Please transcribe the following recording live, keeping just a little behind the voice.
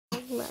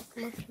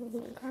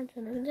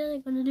content. And then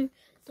I'm gonna do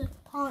the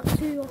part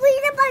 2 of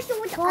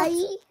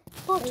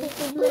bottle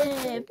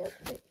flip.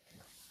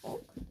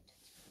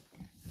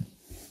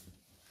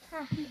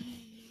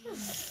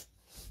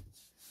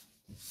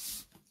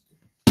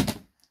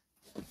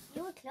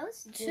 You were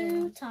close.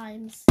 2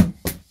 times.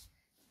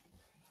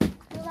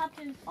 You'll have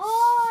to.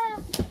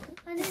 Oh,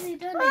 I nearly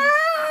done it.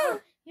 Oh,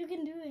 you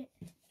can do it.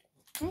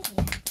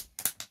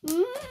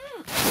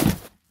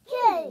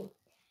 Okay.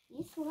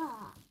 You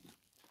swap.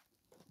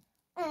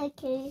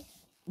 Okay.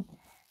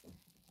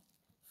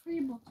 3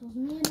 bottles.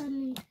 Me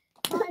and Natalie.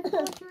 5,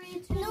 4,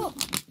 3, 2. No.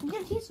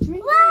 Just he's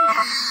drinking.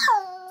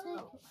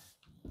 Wow.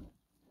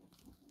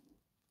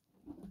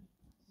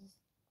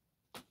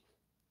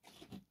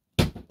 Take it.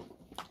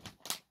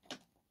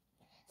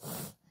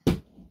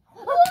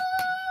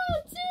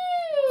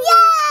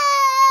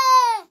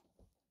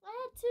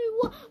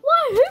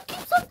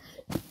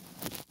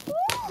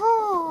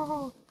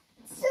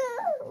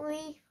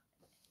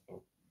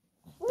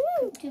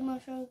 Too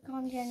much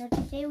content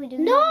today. We do.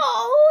 No,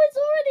 it's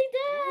already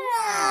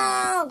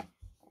there. No.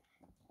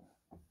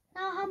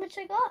 Now how much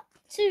I got?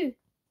 2.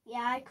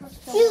 Yeah, I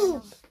crossed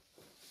 2.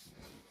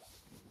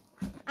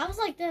 I was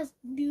like this.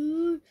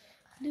 Do.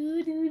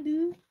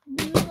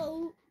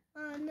 Oh,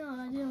 no,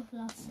 I didn't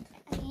last.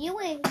 You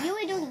were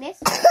doing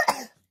this,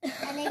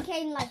 and it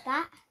came like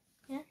that.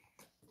 Yeah.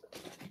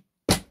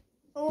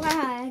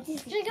 Wow.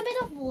 Drink a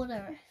bit of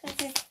water.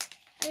 Okay.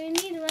 We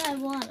need red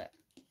water.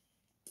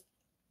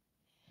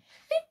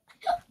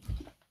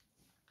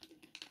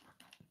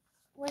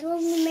 What do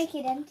we make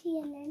it empty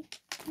and then?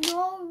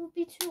 No, it would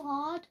be too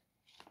hard.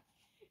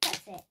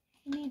 That's it.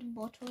 We need a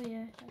bottle,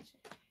 yeah. That's it.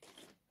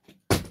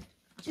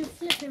 To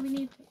flip it, we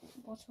need a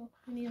bottle.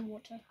 We need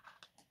water.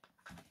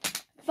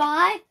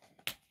 5,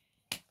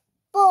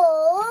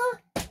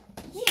 4,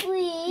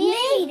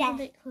 3, A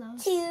bit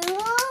close. 2,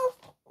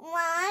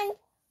 1,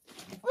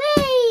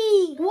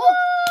 3. Whoa!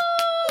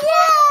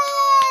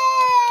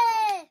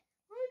 Yay!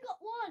 I got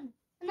 1,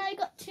 and I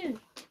got 2.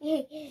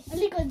 Yeah. I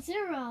only got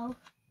 0.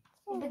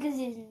 Because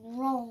it's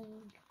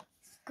wrong.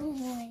 It's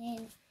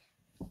going.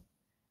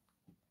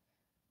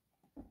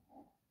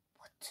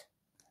 What?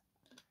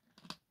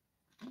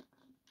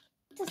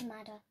 It doesn't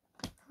matter.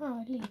 Oh,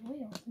 I didn't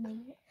know.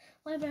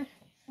 Whatever.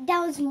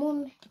 That was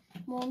mom's.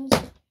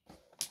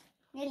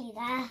 Nearly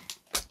there.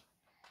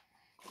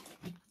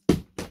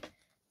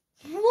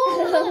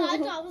 Whoa! I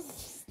thought I was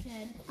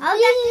scared. I'll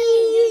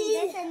definitely do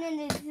this and then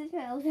this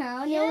fell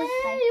down. Yeah, It was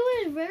like, you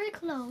were very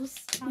close.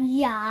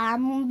 yeah,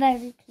 I'm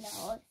very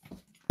close.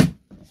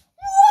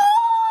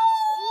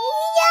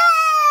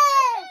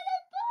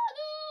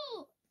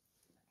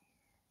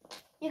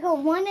 You got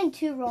 1 and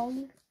 2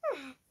 wrong.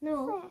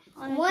 No.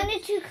 1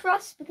 and 2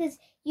 cross because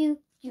you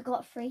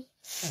got 3.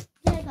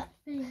 Yeah, I got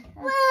 3.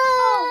 Whoa!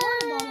 Oh,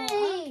 water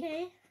bottle.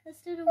 Okay, let's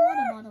do the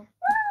water bottle.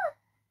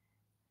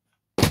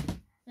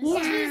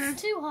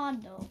 It's too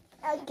hard though.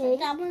 Okay.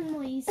 That one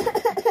more easy.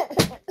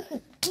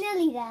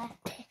 Nearly there.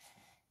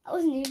 I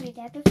was nearly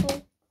there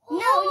before.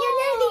 No, you're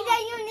nearly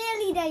there. You're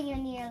nearly there. You're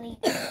nearly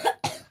there.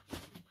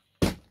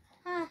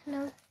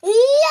 No.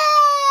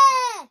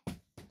 Yeah!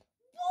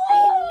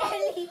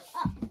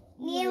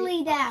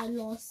 Nearly there. I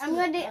lost. I'm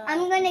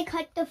gonna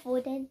cut the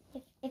food in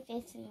if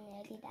it's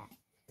nearly there.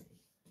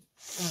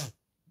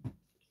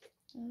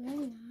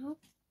 No.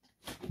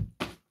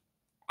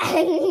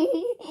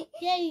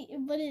 Yeah,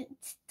 but it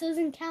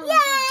doesn't count.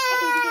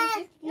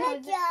 Yeah! No,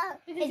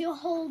 because you're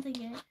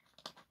holding it.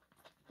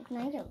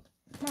 Neither.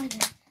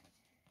 Neither.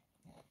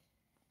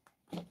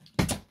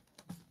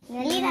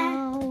 Nearly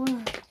there.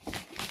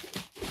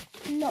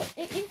 No,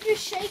 if you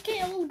shake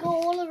it, it will go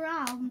all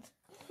around.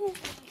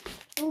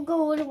 We'll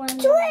go all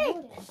around.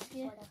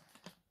 Yeah.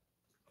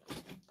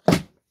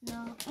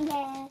 No.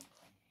 Yeah.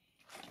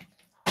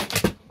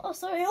 Oh,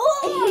 sorry.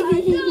 Oh,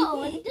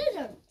 no, it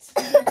didn't.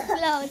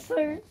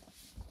 Closer.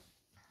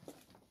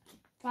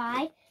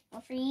 5,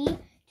 4, 3,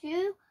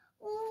 2,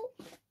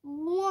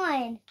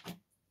 1.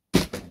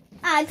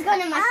 Ah, it's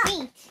going on my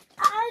feet.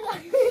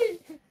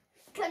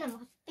 It's going on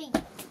my feet.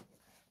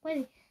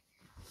 Wait.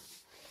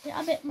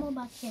 Yeah, a bit more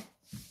back here.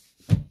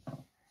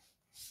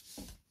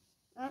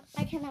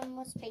 I can have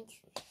more space.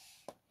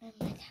 It's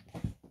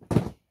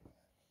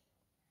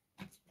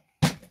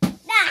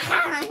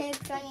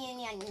going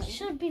on me.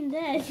 Should have been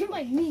there. You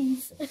might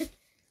knees.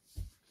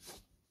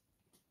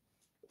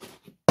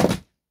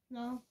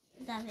 No,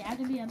 Daddy, I have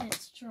to be a bit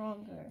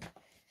stronger.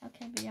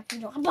 Okay, but you have to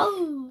go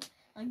boom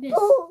like this.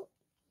 Ooh.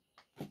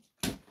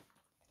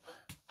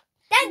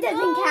 That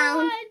doesn't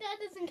count. That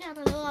doesn't count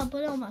at all. I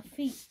put it on my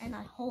feet and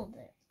I hold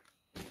it.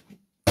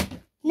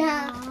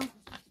 No.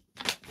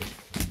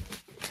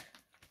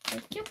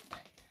 Thank you.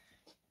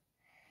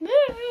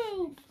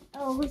 Move!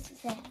 Oh, what's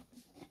that?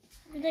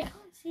 They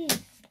can't see it.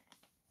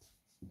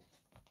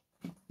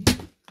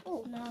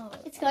 Oh no.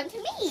 It's gone to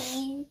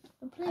me.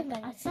 We're playing,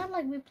 I sound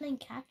like we're playing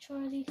catch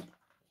already.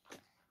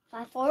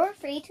 5, 4,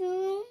 3,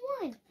 2,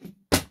 1.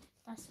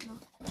 That's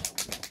not.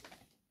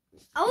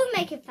 I will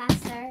make it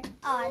faster.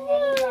 Oh,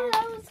 nearly there.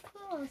 That was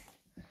close.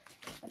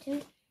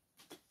 2,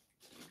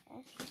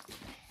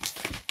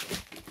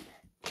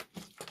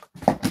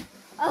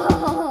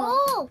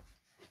 Oh!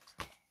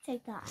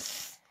 Take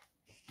that.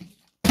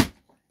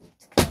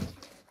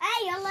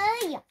 Hey,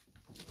 Ali!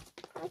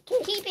 Okay.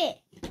 Keep it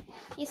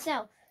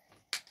yourself.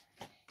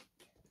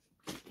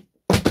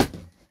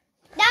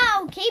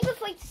 No, keep it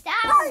for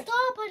yourself.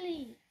 Stop,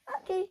 Ali.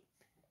 Okay.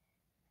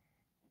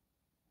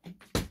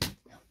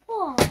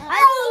 Oh,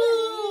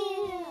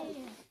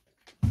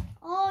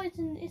 Oh.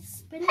 it's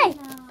spinning Hey.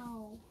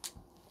 now.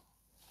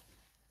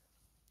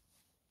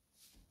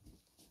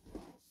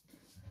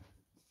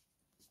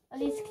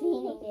 Ali's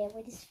cleaning there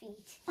with his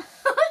feet.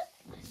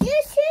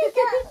 You see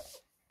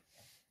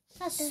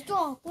that?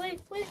 Stop. Wait,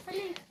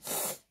 Ali.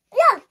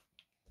 Yeah.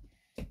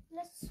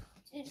 Let's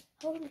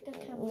hold the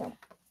camera.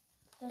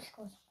 Let's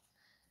go.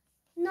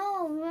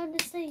 No, we're going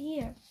to stay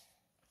here.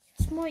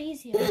 It's more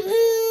easier.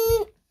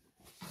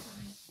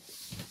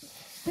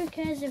 Who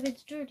cares if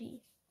it's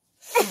dirty?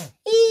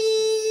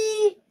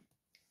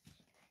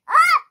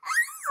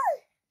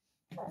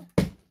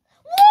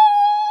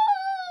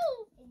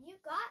 You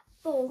got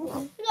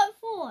 4. You got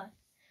 4.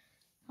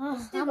 Oh,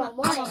 Still I'm got a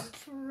one.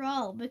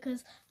 pro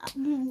because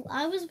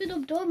I was with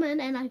Abdomen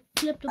and I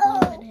flipped a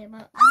bottle with him.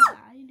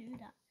 I knew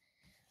that.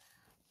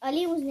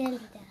 Ali was nearly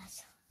there.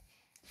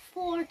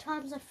 4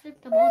 times I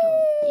flipped the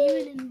bottle.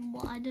 Even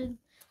in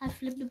I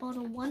flipped the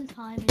bottle 1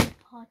 time in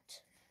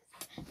part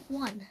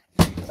 1.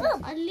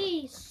 So,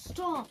 Ali,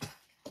 stop!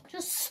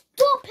 Just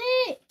stop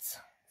it!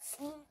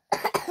 No.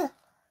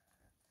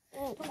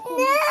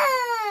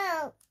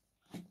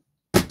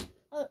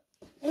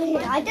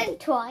 I did it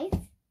twice.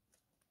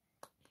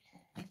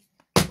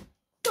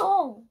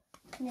 No.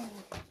 No.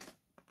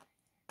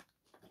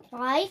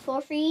 5,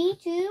 4, 3,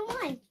 2,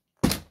 1.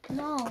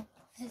 No.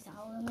 This is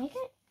how we'll make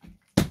it.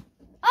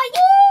 Are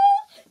you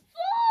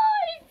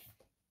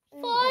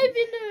 5? 5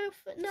 in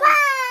a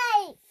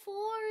 4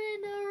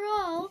 in a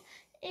row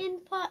in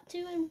part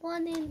 2 and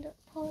 1 in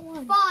part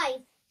 1. 5.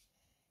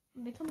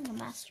 I'm becoming a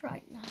master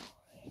right now.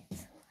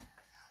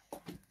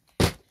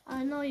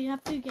 I know you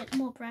have to get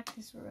more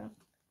practice around.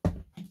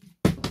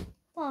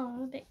 Well,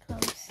 I'm a bit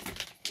close.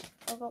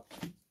 I'll go.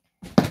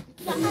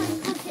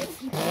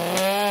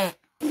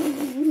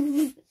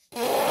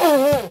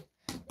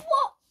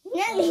 What?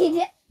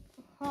 Nearly.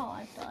 Oh,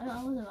 I thought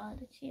I was about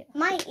to cheer.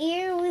 My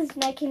ear was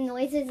making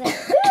noises like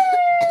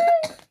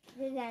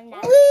because I'm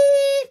not.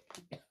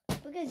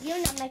 Because you're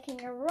not making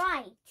it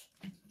right.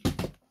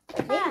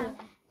 Yeah.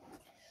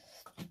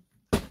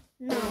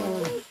 No,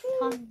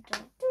 calm down.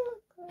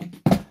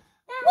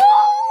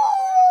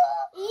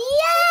 Yeah!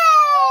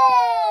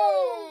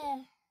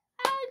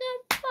 I got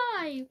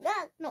 5.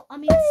 Look. No, I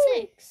mean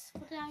 6.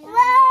 What did I have?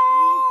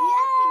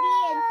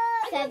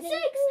 You have to be in 7.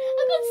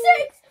 I got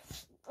 6.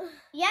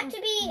 You have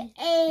to be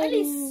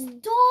Ali,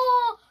 in.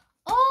 stop.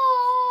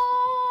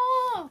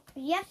 Oh.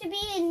 You have to be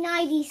in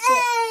 96.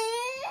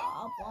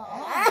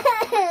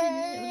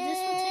 This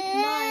will take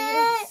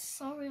 9.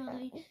 Sorry,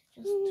 Ali.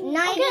 Just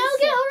 96.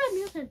 Okay, Hurrem,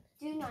 you can.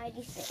 Do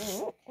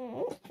 96.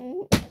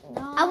 No.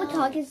 Our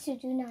target is to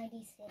do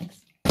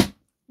 96.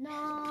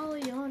 No,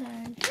 your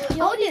turn.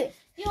 Hold it.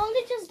 You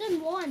only just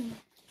did 1.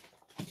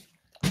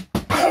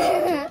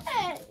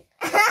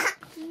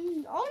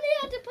 Only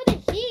have to put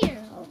it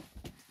here.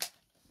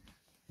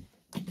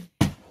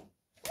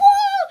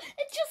 Whoa!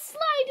 It just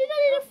slided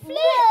and it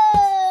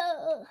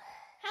flipped.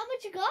 How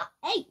much you got?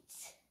 8.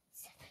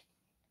 7.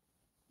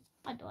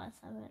 I don't have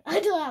 7. I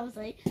thought I was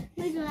 8.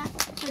 Maybe I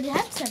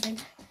have 7.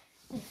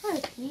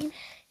 That's clean.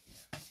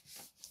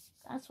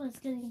 That's why it's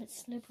getting a bit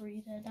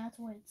slippery there. That's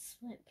why it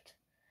slipped.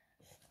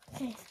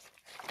 Okay.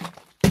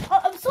 Oh,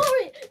 I'm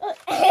sorry. I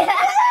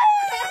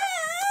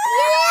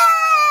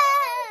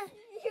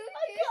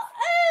got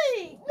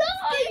 8. No,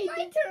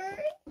 My turn.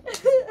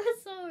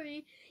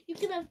 sorry. You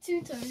can have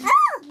 2 turns.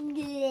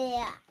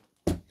 Yeah.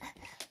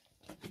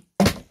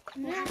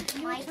 Now,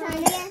 My your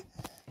turn again.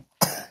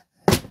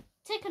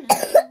 Take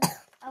another turn.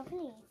 Oh,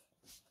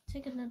 please.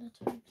 Take another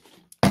turn.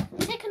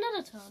 Take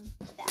another turn.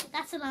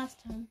 That's the last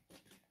turn.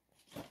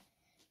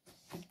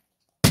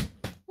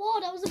 Whoa,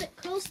 that was a bit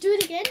close. Do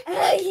it again.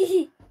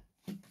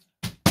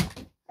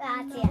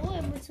 That's No,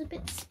 it. it's a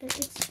bit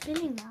it's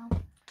spinning now.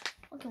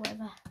 Okay,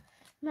 whatever.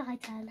 My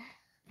turn.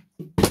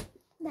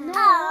 No.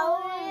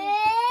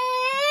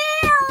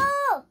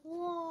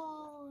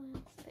 Whoa,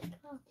 it's a bit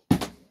close.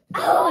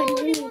 Oh,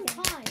 Only 1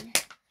 time.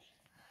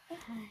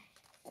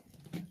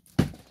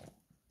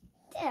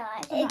 Yeah,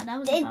 that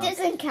was it about-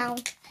 doesn't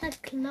count. That's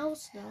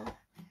close though.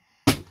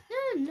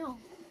 No.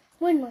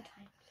 One more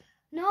time.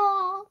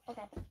 No.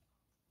 Okay.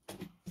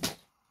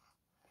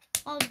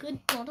 Oh,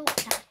 good bottle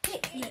cat.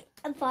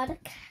 A bottle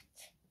cat.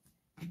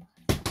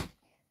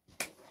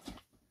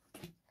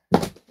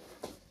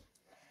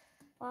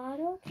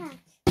 Bottle cat.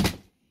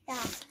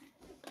 Yeah.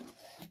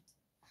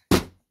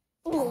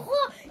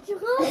 Oh, you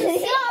got the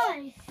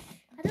side.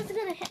 I was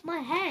gonna hit my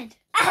head.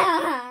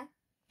 Ah!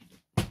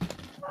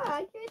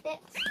 Oh, you're that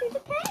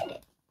stupid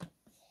pet.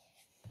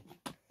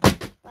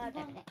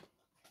 Bottle cat.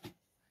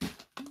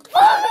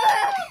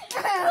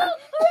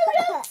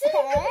 She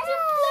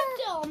flipped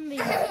it on me.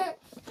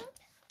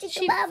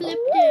 She flipped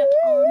it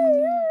on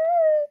me.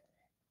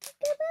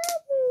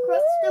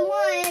 the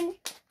one.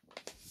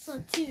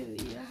 So 2,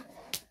 yeah.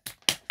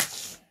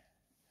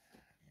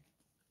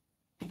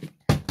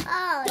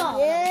 Oh, Oh,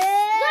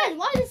 yeah. Red,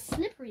 why is it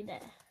slippery there?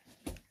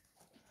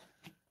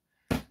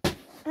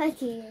 I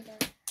see it.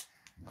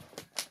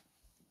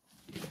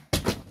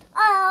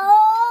 Oh!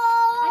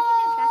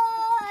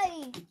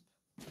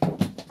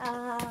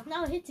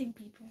 Now hitting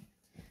people.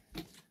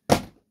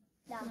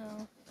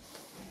 No.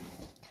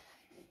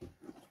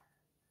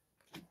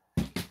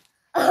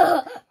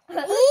 No.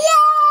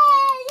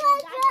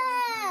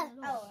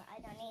 Oh, I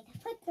don't need to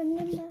put them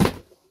in there.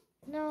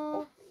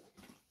 No.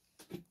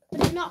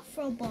 But do not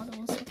throw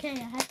bottles. Okay, I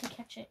had to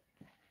catch it.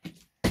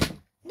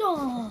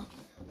 No.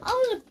 I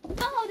was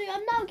about it.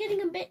 I'm now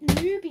getting a bit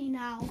newbie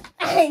now.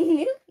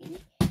 Newbie?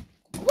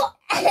 What?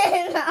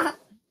 Yeah, no.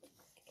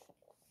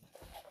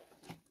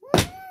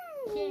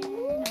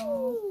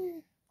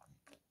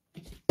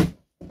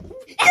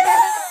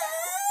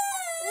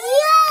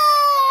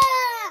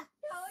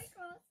 How I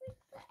crossed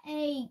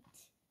 8.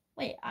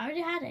 Wait, I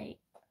already had 8.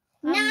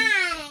 9.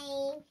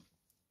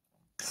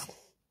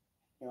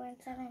 You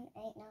want 7,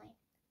 8, 9.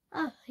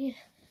 Oh, yeah.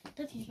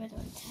 Don't use better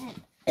than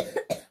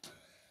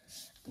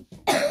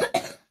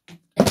 10.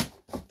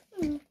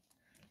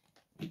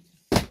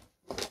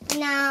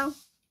 No.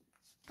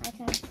 I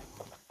can.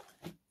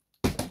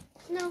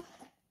 No.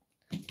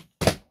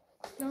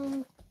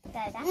 No.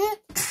 Yeah!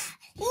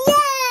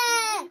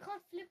 You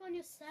can't flip on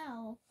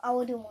yourself. I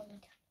will do one more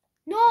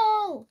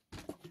No.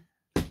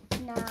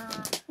 time.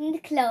 Nah.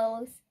 Need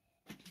close.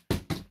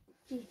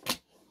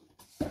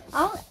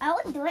 I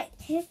will do it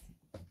too.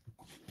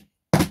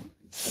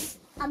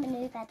 I'm gonna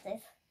do that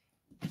this.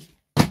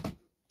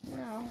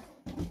 No.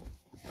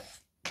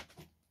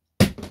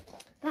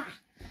 Ah.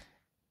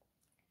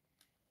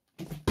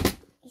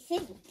 You see?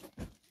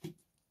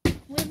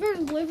 With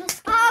a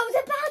skeleton. I was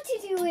about to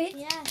do it.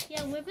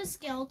 Yeah, with a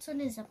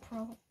skeleton is a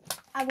pro.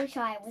 I wish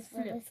I was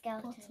with a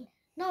skeleton.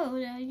 No,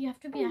 you have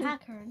to be a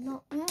hacker,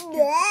 not.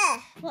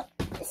 Yeah. What?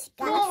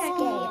 Skeleton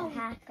No. a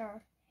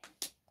hacker.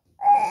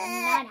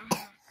 I'm not a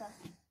hacker.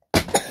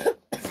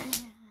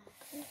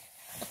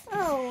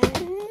 Oh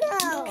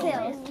no!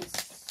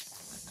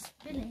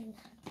 Spilling.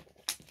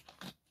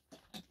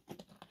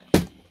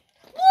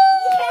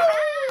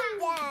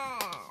 Yeah.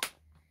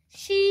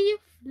 She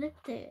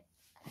flipped it.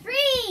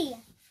 3.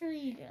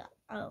 3.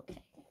 Oh,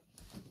 okay.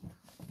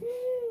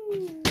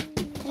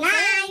 9.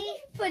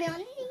 Put it on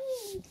me.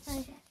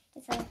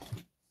 It's like,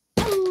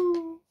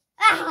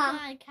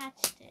 I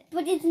catched it.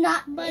 but it's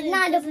not. But it's it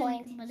not a doesn't-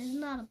 point. But it's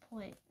not a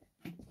point.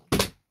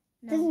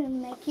 No.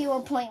 Doesn't make you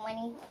a point when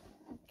you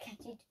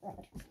catch it.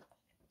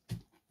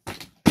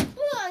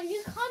 Ugh,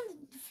 you can't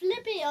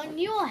flip it on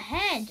your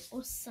head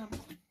or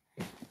something.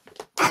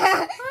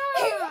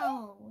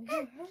 Wow,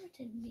 you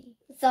hurted me.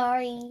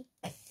 Sorry.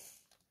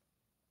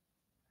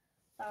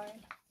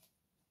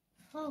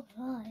 Oh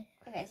God.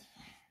 Okay.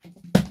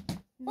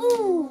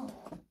 No.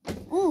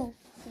 Ooh.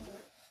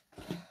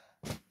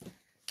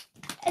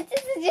 This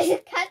is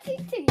just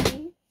catching to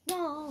you.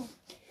 No.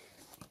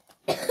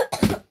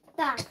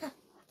 That.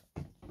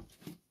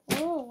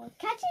 Oh,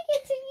 catching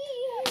it to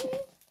you.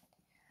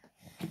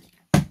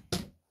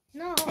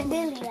 No. I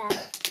did that.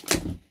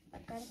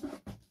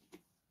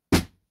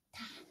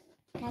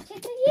 Catch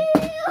it to you.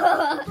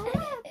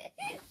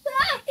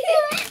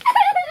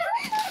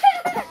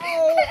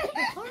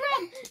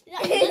 Hurrem.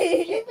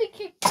 You be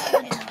kicked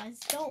otherwise.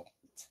 Don't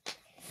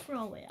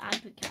throw it. I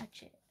would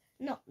catch it.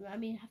 No, I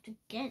mean have to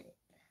get it.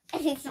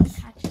 Not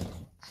catch it.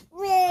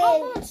 Come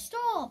on,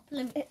 stop.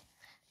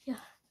 Yeah,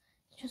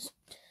 just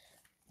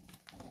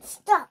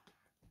Stop.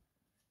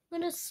 I'm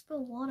gonna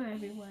spill water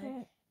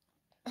everywhere.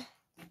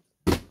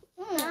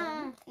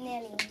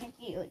 Nearly hit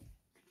you.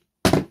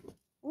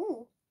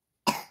 Ooh.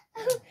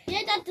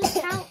 Yeah, that does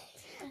count.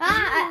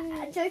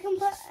 So I can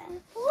put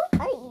 4?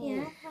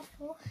 Yeah, have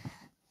 4.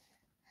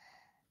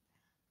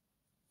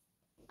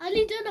 I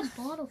only done a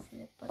bottle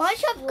flip. But Why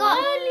should go?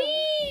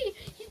 Ali,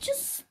 you're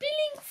just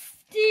spilling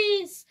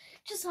this.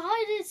 Just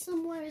hide it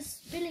somewhere.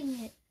 Spilling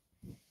it.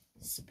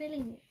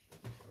 Spilling it.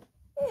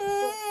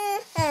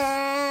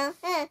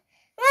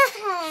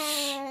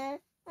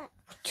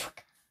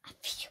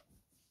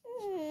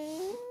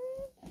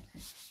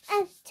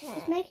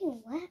 It's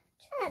making wet.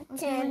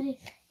 Okay, ready?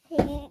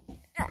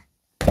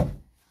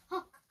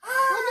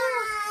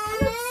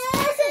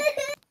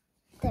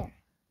 There.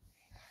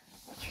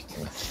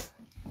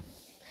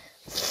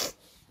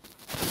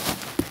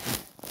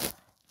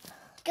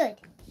 Good.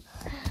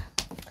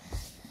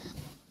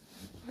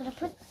 I'm gonna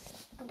go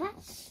back.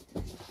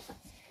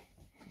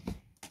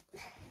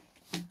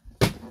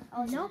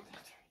 Oh no.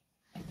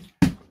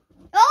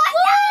 Oh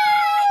no!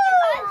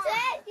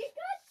 You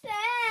got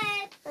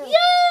set!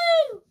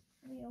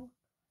 You!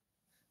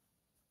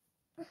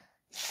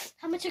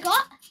 How much you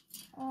got?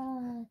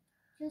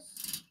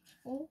 Just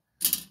 4.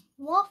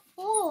 What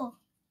for?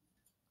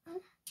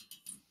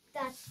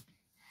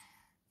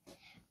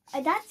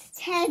 That's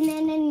 10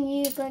 and then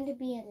you're going to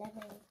be 11.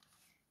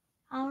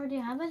 I already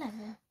have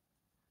 11.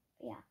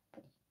 Yeah,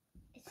 but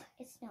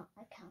it's not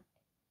a count.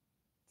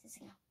 It's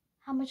not.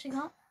 How much you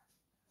got?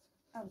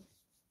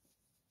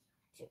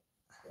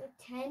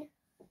 10.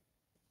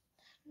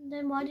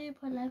 Then why do you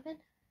put 11?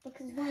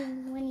 Because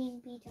when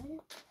you beat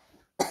it.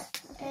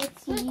 Okay,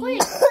 Wait,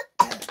 quick.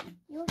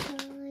 Your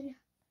turn.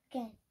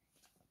 Again.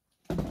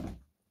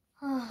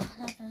 Oh,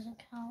 that doesn't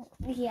count.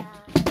 Yeah,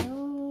 I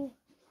know.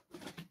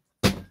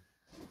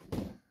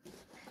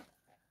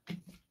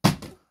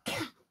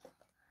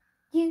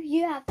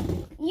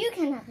 You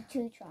can have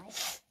 2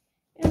 tries.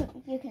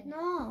 You can.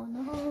 No.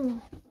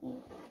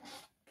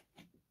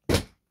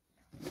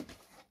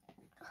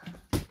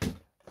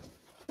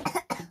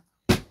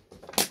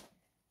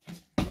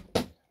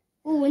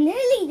 Ooh,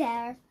 nearly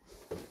there.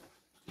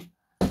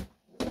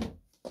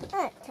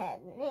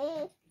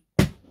 Woo!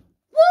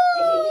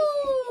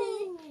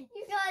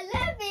 You got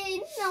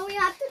 11. Now we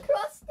have to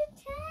cross the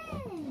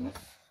 10.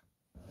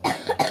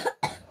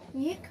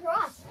 You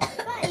crossed.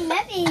 You got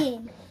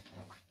 11.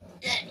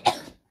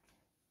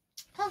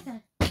 Okay.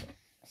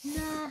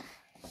 Nah.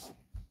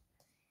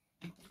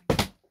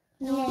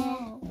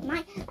 No.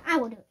 I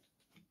will do it.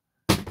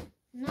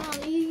 No,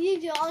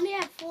 you only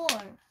have 4.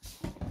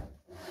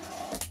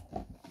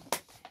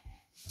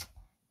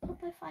 Put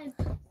by 5.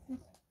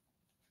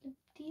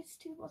 These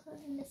 2 were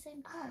in the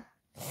same car.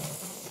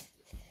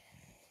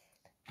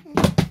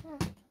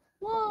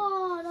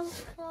 Whoa, that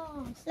was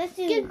close. Let's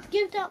do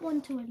Give that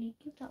one to Ellie.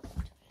 Give that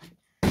one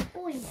to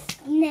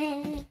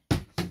Ellie.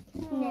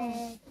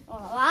 Nah.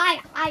 Oh,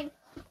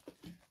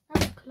 That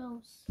was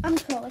close. I'm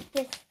close.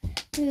 This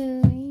to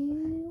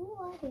you.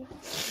 What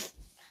is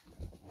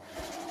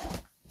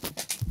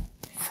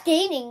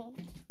skating?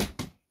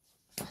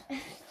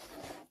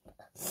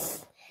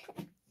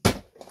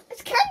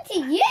 It's come to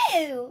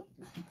you.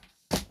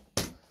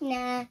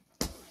 Nah.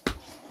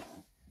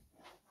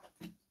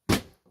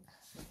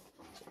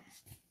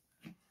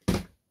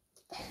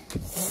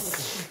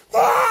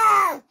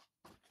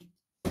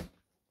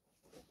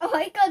 Oh,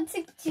 I got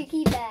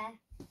Chicky there.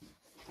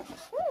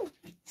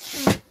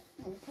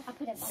 I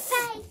put it in my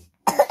face.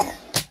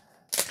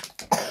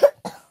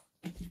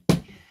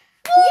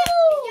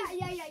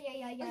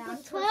 Yeah.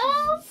 I'm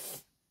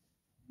 12.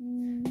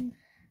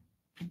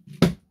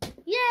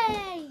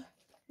 Yay!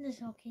 This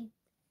is okay.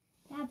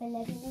 I have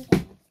 11 again.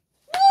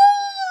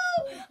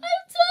 Woo!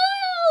 I'm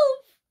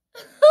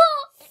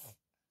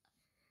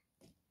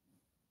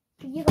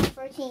 12. You got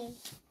 13.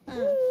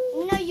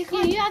 No, you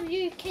can't.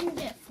 You can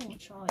get 4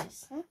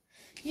 tries. Huh?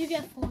 You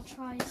get 4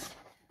 tries.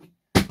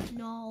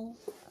 No.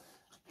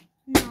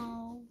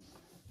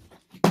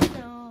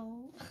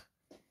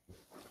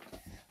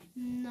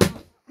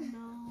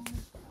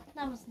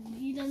 That wasn't.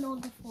 You don't know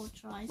the 4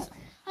 tries.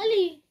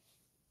 Ali.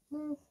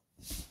 Don't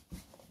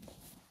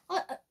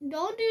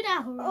do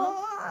that,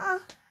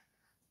 Hurrem.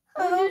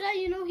 Don't do that.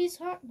 You know he's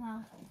hurt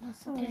now.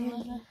 That's okay.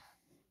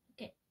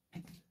 Okay.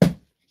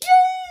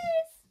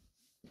 Yes.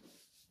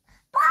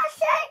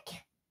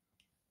 Plastic.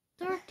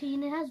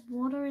 13. It has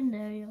water in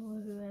there.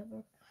 Or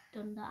whoever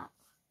done that.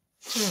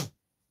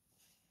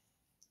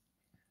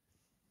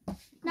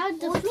 Now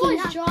the floor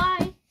is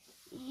dry.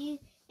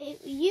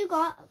 You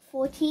got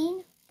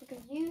 14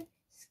 because you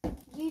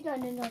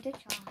done another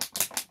try.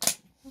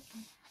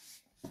 Okay.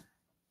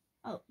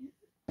 Oh.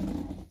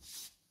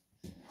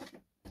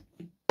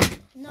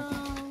 No.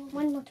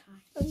 One more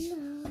time.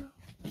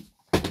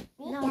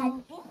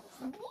 No.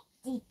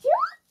 Did you?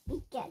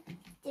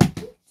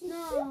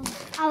 No.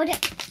 Oh,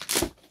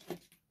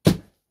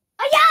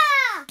 oh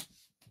yeah!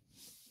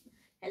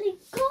 Ellie,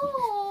 go.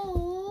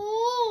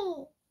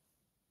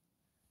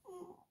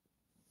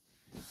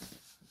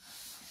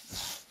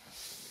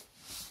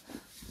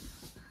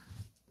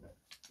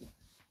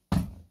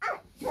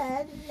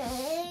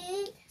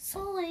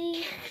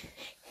 Sorry.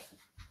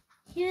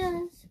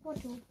 Yes.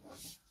 What do?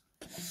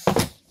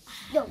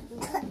 No.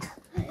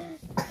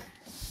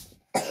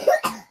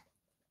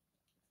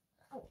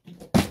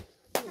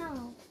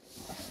 No.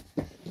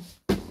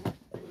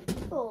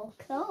 Oh,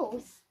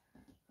 close.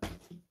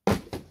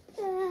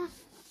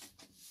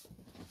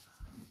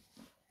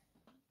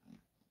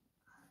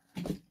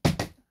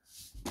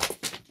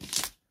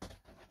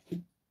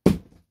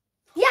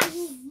 Yes.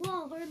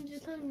 Wow, Hurrem's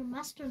becoming a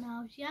master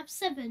now. You have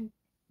 7.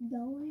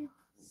 No,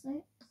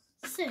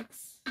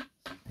 6.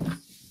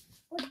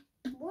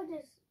 What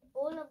is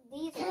all of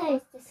these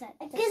supposed to say?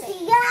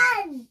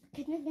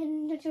 Can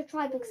you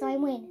try because I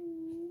win?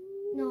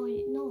 No.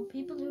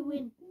 People who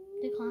win,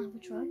 they can't have a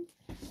try.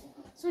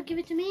 So give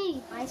it to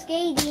me. Ice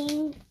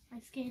skating.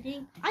 Ice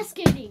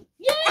skating.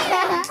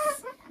 Yes.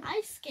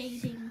 Ice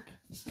skating.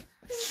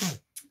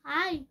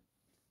 I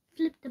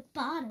flipped the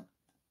bottle.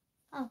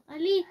 Oh,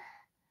 Ali,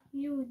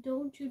 you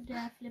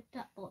dare flip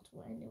that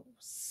bottle and it will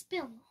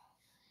spill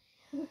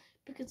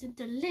because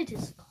the lid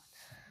is gone.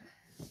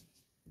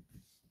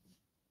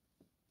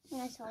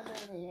 I saw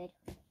the lid.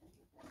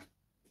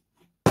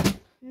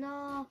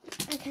 No.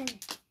 Okay.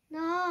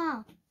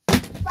 No.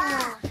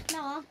 Ah. No,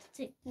 I have to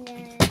take.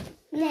 Nah.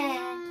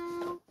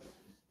 No.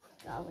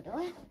 Go over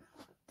there.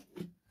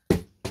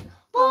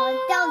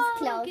 Oh, that was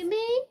close. Give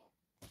me.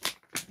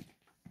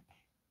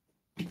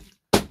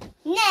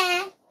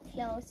 Nah.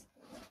 Close.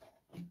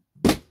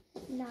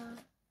 Nah.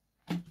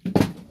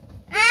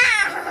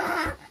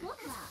 Ah!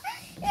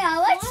 Yeah,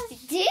 what's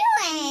it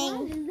doing?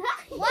 What is that?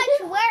 Watch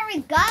where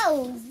it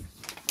goes.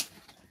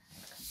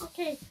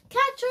 Okay,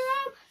 catch her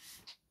up.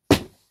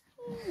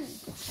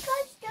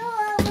 Catch the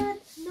one.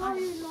 No,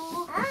 you're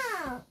not.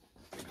 Ah.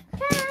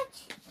 Catch.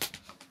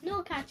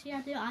 No catching,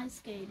 I do ice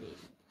skating.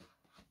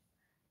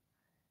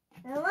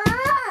 Come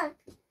on.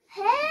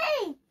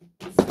 Hey.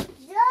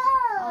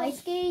 Stop. Ice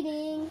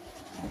skating.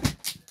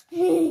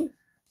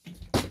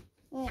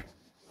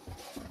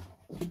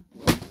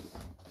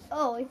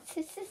 Oh, it's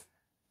just.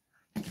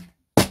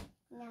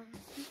 Yeah.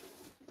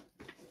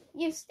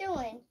 You're still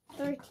in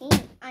 13.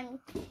 I'm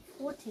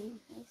 14.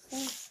 You're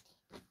still.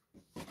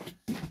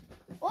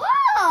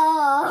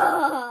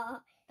 Whoa!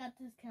 That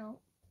does count.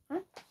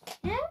 Huh?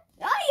 Yeah?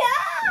 Oh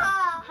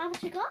yeah! How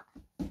much you got?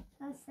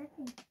 A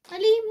second.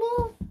 Ali,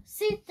 move.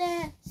 Sit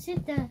there.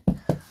 Sit there.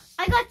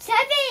 I got 7.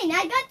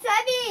 I got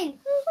 7.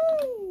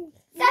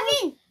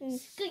 7.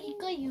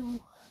 Got you.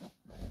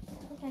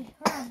 Okay,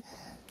 Hurrem.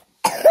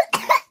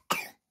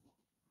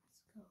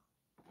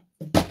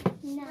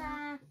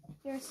 Nah,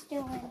 you're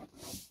still in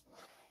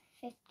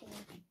 15.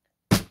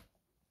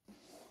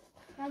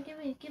 Now give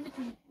it to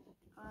me.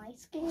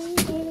 Ice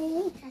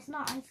skating. That's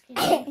not ice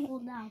skating.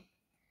 Hold down.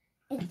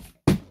 Yeah.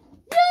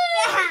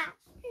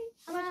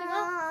 How much you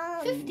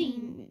got?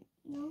 15.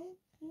 No,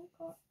 you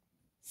got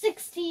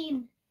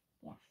 16.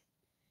 Yeah.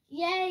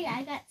 Yay,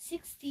 I got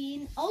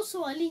 16.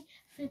 Also, Ali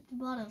flipped the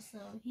bottle,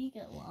 so he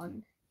got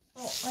 1.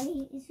 Oh,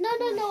 Ali is No,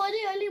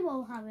 Ali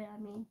won't have it, I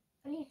mean.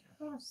 Ali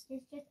cross.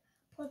 It's just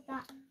put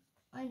that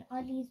on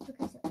Ali's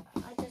because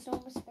there's no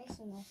more space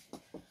in there.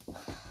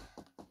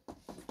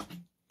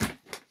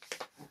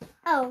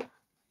 Oh,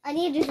 I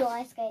need to do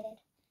ice skated.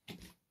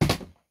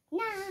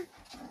 Nah.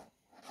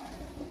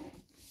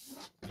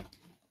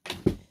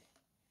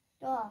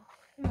 Oh.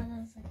 No, that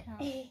doesn't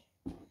count.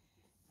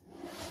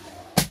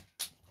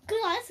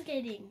 Good ice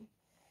skating.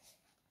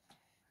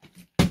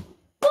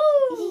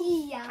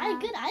 Woo! Yeah. I had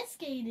good ice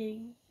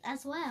skating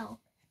as well.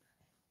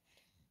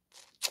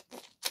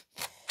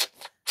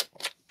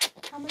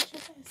 How much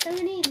is it?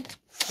 17.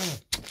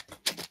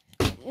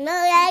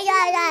 No,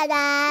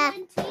 yeah.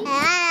 20.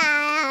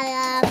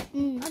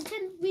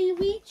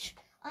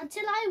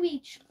 Until I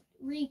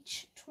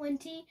reach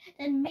 20,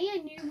 then me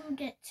and you will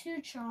get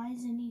 2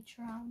 tries in each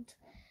round.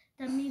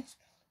 That means,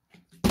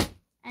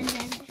 and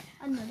then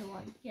another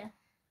one. Yeah.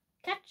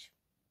 Catch.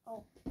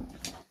 Oh.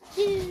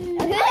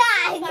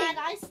 Bad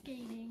ice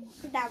skating.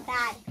 Not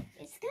bad.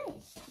 It's good.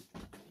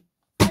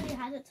 I already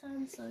had a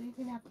turn, so you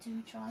can have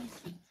 2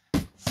 tries.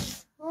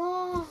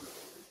 Oh.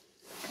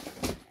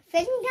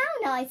 Sitting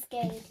down ice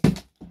skate.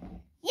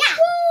 Yeah.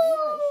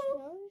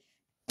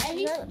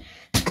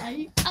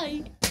 I.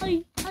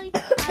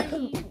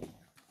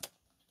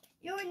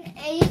 You're an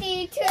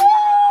 80 to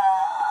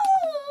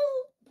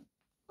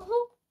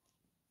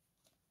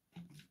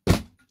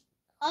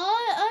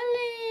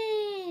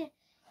Ali!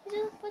 You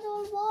just put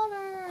on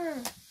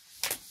water.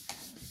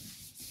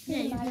 Yeah,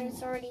 you can.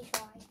 It's already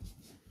tried.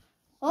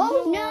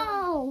 Oh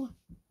no!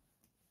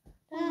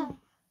 Yeah.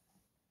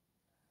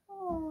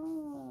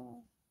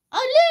 Oh.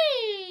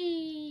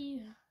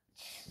 Ali!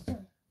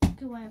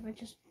 Okay, whatever,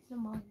 just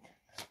never mind.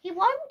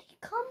 Why would he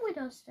come with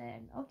us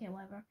then? Okay,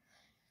 whatever.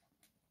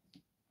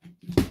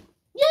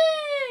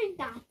 Yay!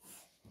 That's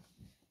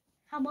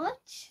How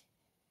much?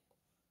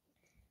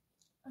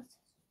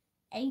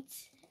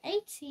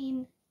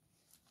 18.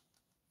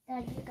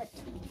 that you got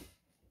 20!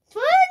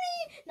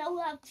 Now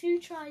we'll have 2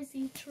 tries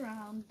each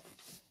round.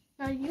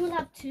 Now you'll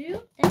have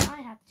 2, then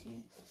I have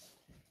 2.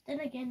 Then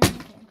again and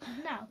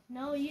again.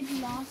 No, you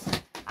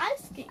lost.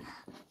 Ice skate.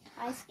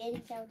 ice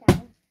skating fell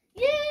down.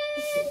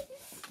 Yay!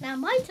 Now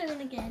my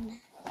turn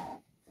again.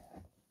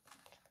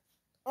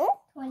 Oh,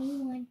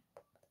 21.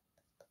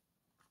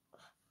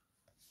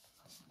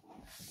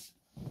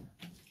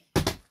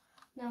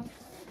 No.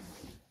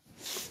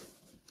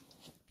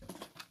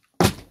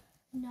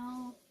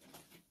 No.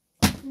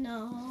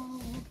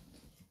 No.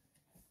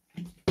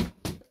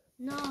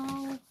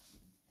 No.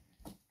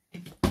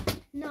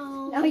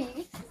 No. No, you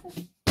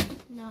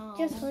No.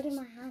 just put in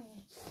my hand.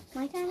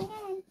 My turn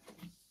again.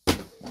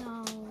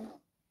 No.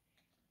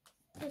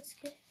 Let's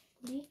get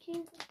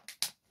leaking.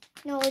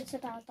 No, it's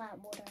about that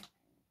water.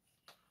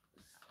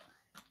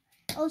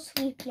 I'll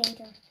sweep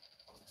later.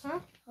 Huh?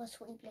 I'll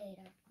sweep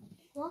later.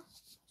 What?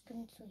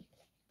 Don't sweep.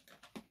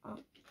 Oh.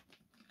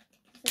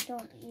 So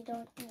you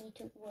don't need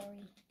to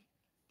worry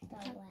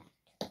about that.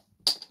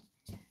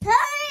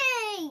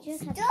 Hey!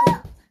 Just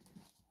Stop!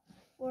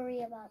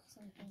 Worry about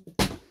something.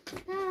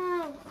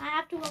 No, I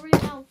have to worry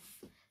about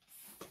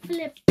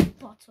flip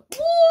bottom.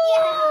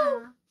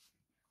 Yeah!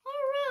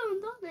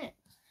 Around, on it.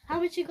 How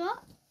much you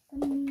got?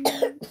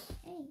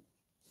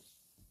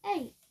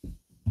 8.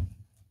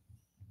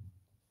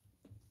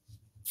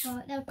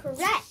 Well, no,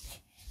 correct.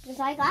 Because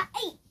I got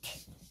 8.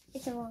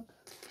 It's a wrong.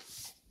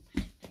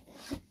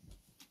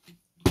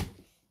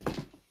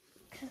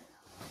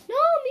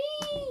 No,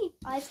 me.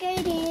 Ice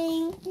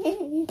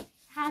skating.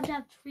 Had to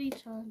have 3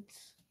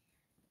 turns.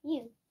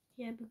 You.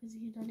 Yeah, because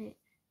you done it.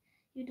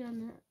 You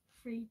done it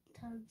 3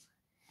 times.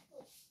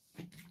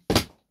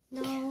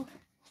 No.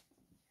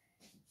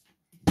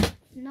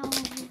 No.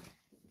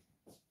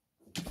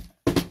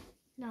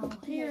 No.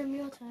 Here,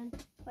 your turn.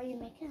 What are you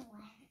making?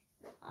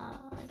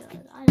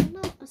 I don't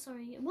know.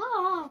 Sorry.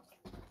 Whoa.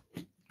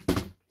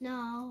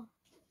 No.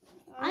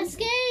 I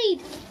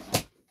skate.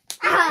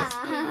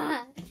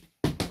 Ah.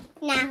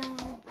 Nah.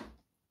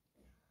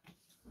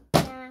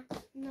 Nah.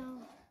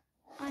 No.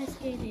 Ice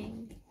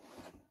skating.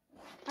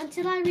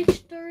 Until I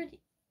reach 30.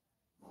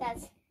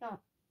 That's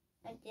not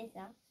like this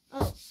though.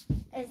 Oh.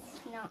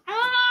 It's not.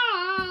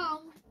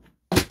 Oh.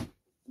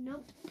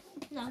 Nope.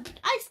 No.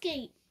 Ice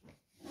skate.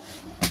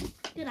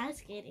 Good ice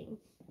skating.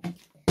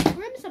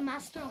 Hurrem's a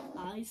master of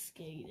ice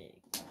skating.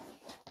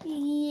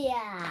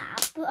 Yeah,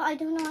 but I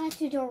don't know how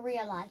to do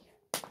real life.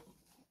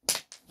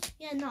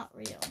 Yeah, not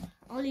real.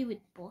 Only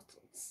with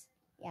bottles.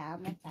 Yeah,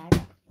 I'm like that.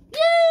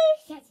 Yay!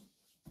 Yes.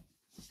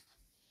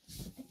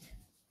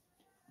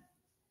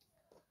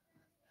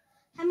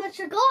 How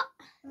much I got?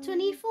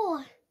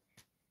 24.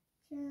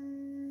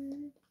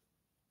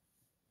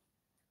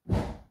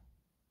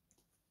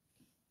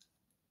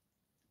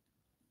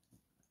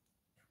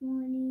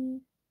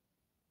 22.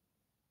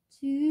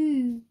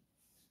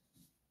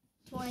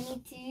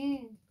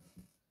 22.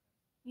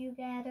 You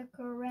got it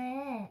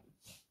correct.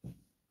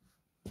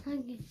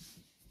 Okay.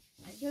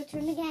 Your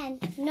turn again.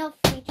 No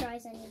free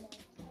tries anymore.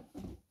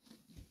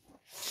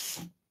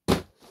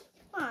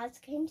 Oh, it's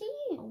came to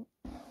you.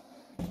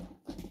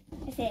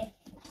 I say.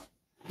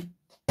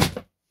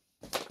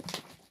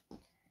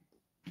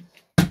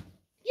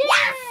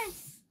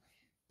 Yes!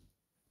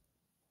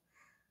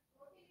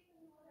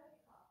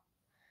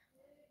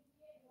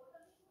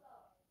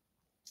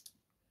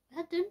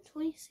 I've done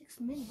 26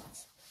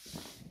 minutes.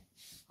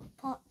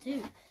 Part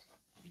 2.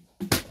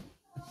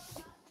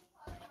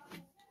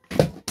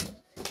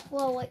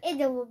 Well, what is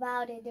it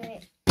about to do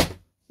it?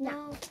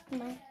 No.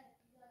 Come on.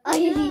 I'm Oh,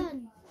 you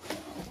done.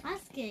 I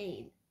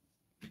skate.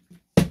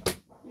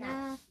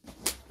 Nah.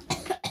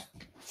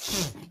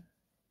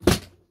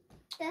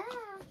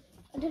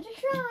 Another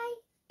try.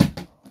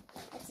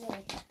 Let's do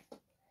it.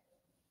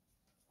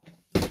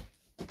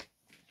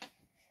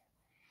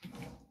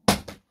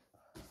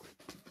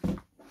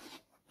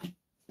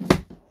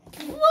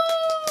 Woo!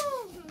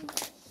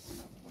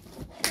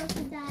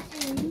 Crocodile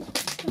in.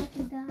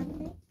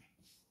 Crocodile.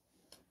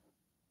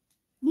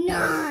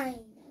 9.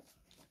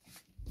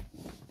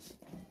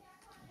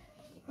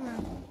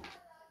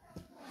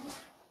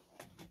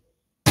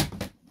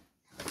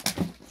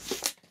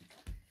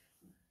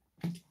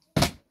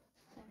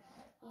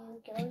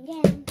 You go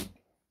again.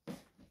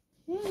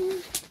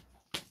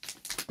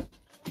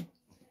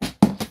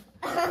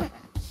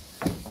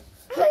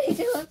 What are you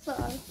doing,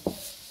 son?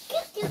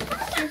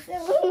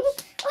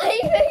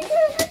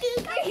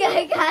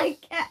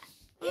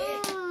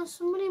 Ah,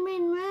 somebody made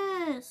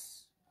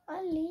mess.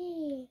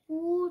 Ollie.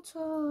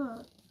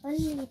 Water.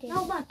 Ollie did.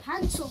 Now my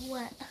pants are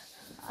wet.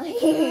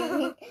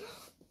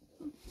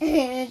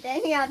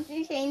 Then you have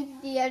to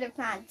change the other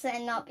pants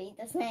and not be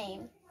the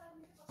same.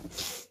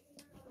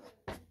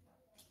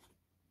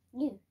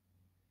 You.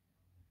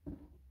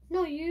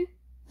 No, you.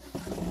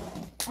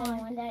 I don't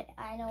want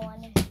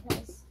it.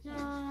 Nice.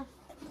 Nah.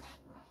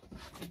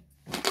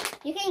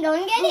 You can go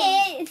and get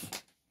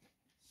it.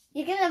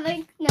 You can have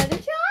another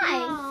try.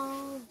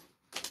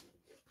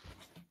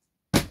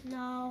 No.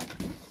 No.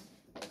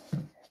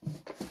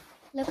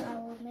 Look, I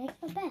will make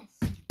the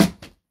best.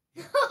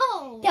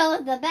 No. That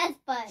was the best,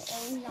 but it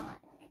was not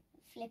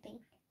flipping.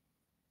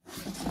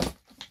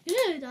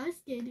 Good ice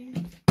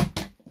skating.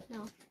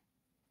 No.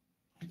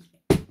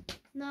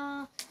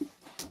 Nah.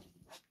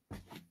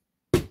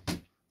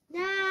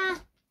 Nah.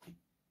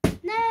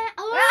 Nah.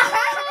 Oh,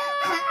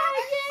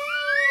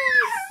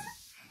 yes!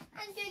 I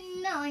did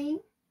 9.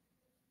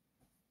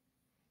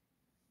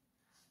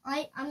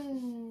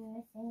 I'm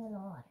missing a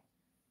lot.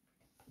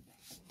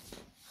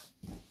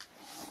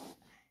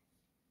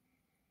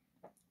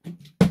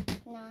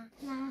 Nah.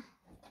 Nah.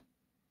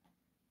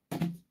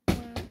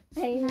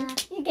 Hey, Nah.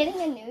 you're getting a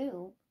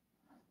noob.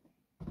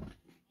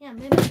 Yeah,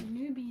 maybe a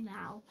newbie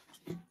now.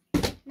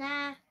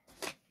 Nah.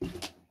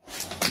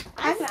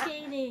 Ice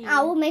skating.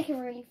 I will make it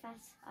really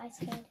fast. Ice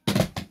skate.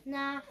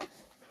 Nah.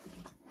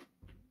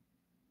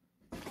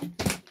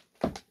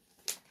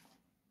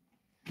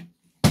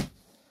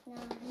 No.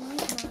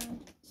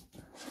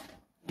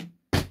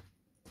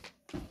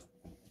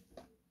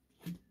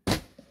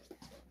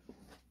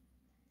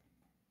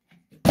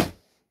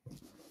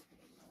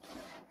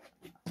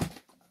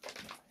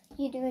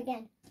 You do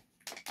again.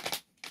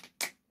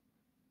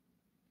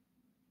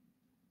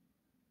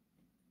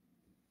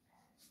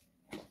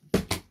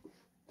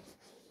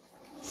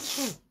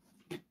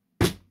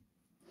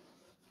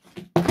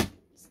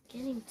 It's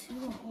getting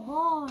too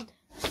hard.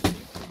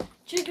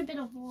 Drink a bit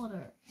of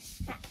water.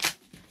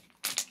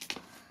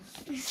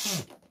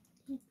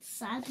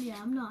 Sadly,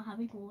 I'm not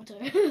having water.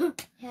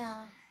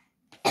 Yeah.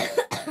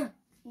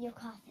 Your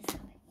cough is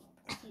coming.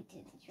 You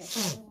did drink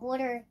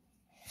water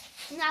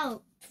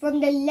No. from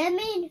the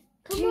lemon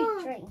Come tree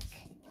on. drink.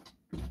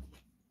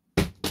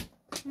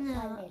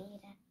 No.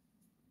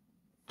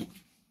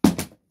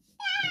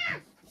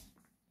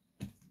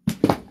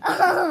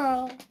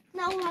 Oh.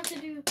 Now we'll have to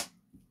do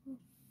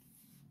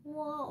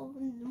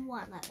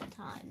one at a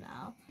time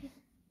now.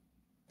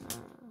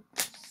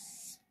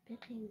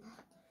 Spitting.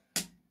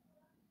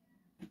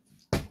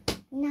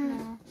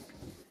 No.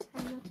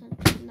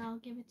 Now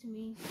give it to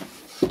me.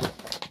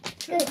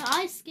 Good.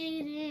 Ice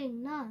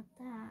skating, not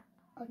that.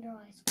 Oh no,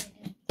 ice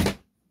skating.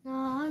 No,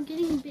 I'm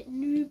getting a bit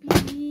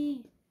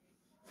newbie.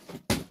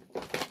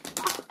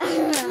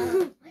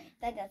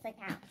 That doesn't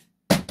count.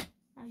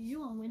 Now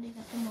you are winning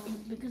at the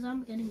moment because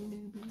I'm getting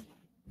newbie.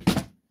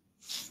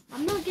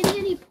 I'm not getting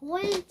any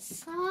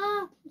points.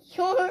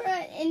 You're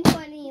in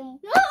 22.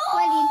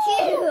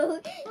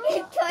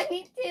 In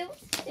 22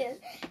 too.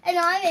 And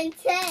I'm in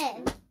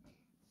 10.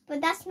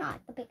 But that's not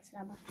the biggest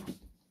number.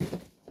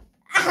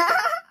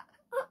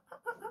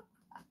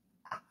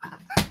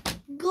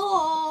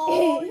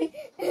 Go!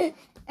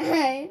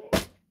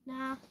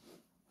 Nah.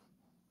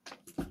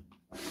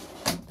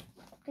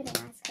 Good at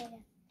ice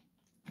skating.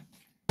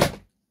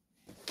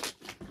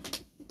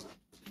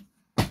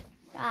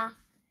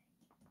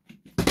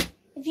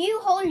 If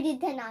you hold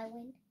it, then I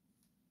win.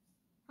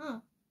 Huh?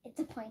 It's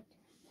a point.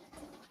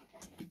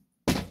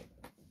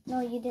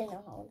 No, you didn't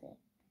hold it.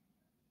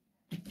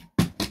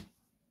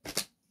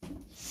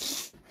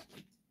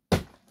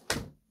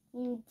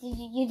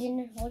 You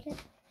didn't hold it?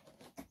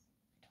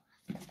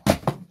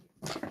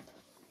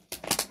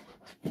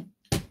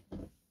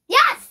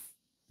 Yes!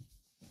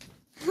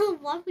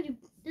 Why would you?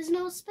 There's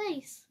no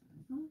space.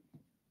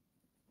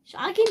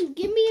 I can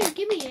give me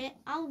it.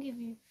 I'll give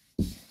you.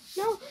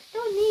 No,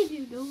 don't need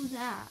to do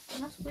that.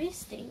 That's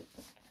wasting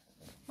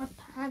my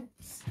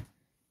pants.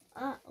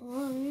 What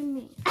do you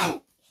mean?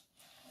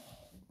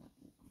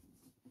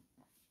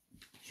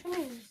 Show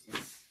me who's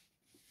this.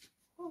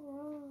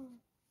 Oh,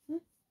 no,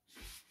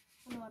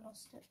 I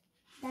lost it.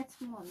 That's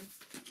Mom's.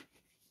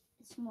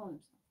 It's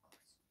Mom's, of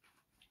course.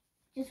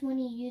 Just when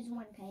you use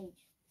one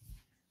page.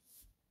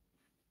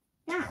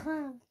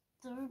 Ah,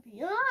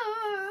 Derby.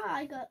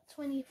 I got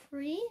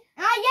 23.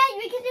 Ah, yeah,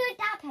 we can do it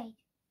that page.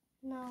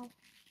 No.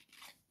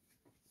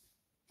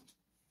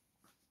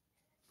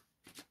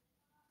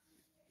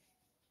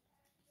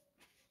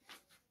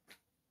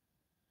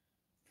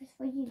 It's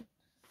for you.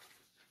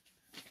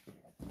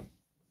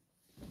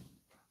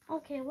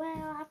 Okay, well,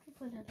 I have to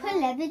put it Put up.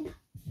 11.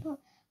 Put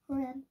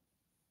Hurrem.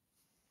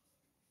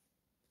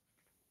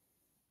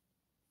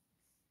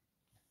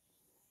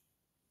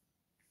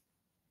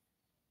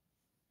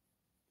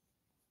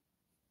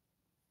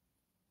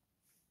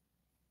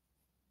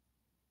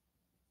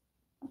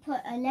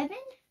 Put 11.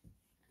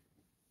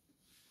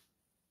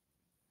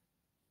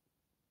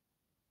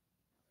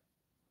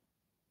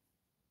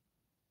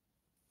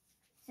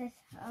 Says,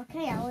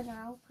 okay,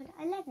 I'll put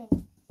 11.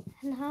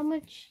 And how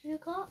much you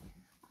got?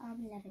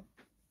 11.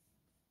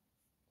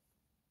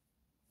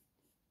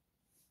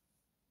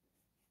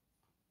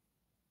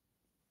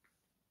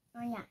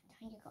 Oh yeah,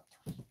 you got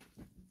 20.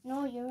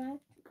 No, you're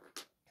right.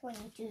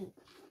 22.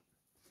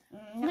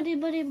 But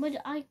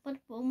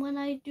when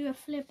I do a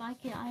flip, I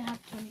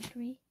have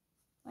 23.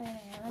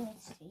 Wait, let me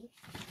see.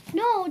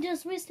 No,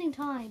 just wasting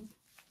time.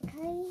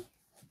 Okay.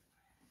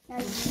 Now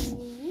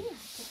you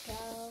have to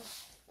go.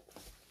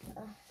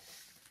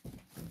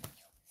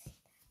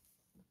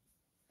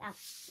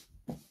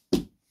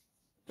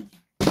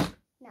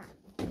 Now.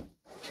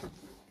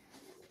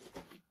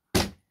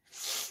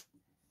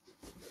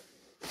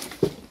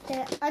 The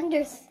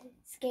under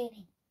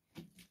skating.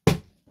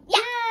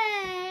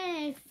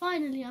 Yay!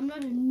 Finally, I'm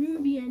not a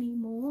newbie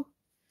anymore.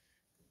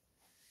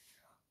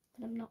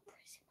 But I'm not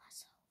praising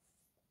myself.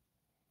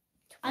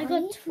 I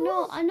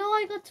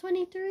got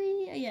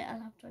 23. Yeah,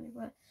 I'll have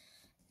 24.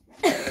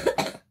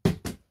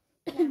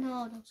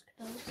 No, those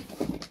close.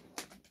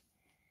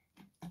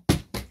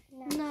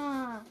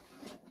 Nah.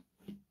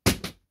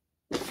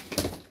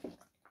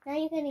 Now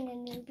you're getting a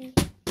newbie.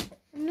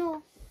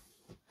 No.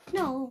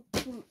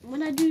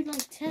 When I do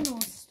like 10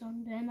 or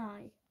something, then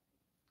I.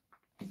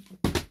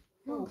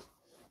 No.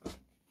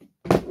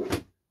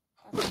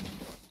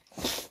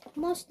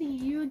 Mostly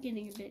you're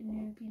getting a bit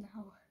newbie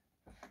now.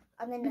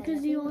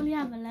 Because you only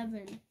have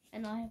 11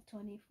 and I have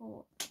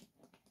 24.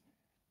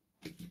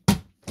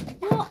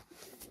 What?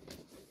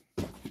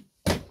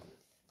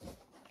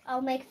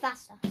 I'll make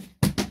faster.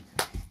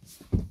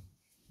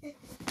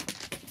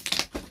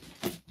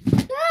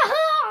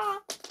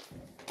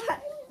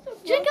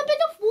 Drink a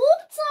bit of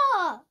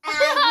water. You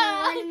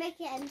want to make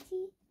it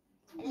empty?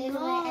 A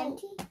little bit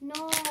empty? No.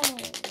 You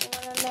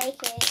want to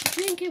make it?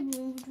 Drink it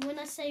when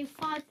I say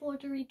 5, 4,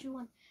 3, 2,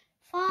 1.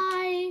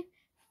 5,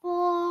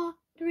 4,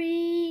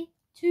 3,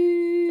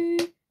 2,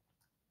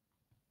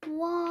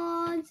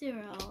 1,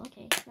 0.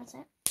 Okay, that's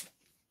it.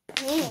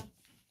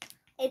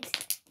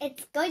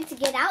 It's going to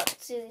get out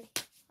soon.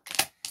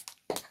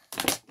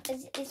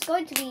 It's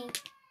going to be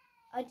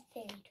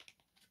unfilled.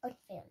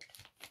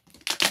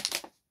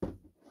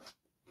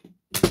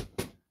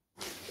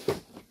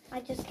 I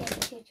just get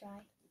it 2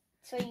 try.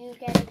 So you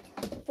get it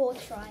 4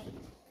 try.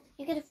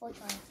 You get a 4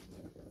 try.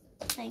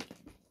 Thank you.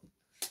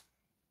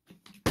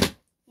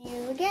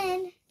 You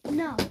again.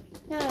 No.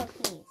 No,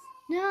 please.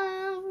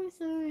 No, I'm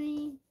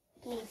sorry.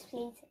 Please,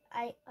 please.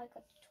 I got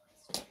you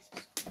twice.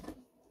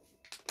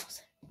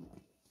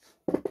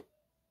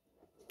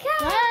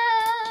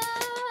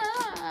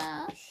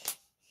 Ah!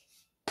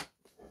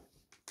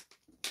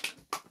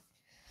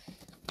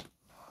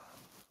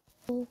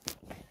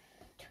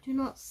 Do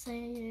not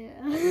say it.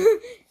 I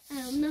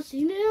have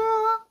nothing to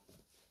do.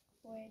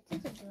 Where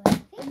did it do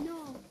anything?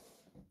 No.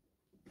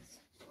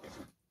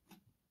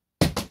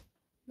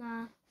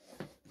 Nah.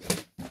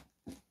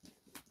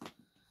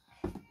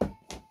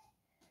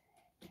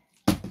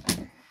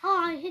 Oh,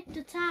 I hit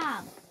the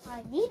tab.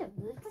 I need to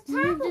move the tab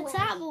Move away. the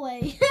tab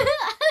away.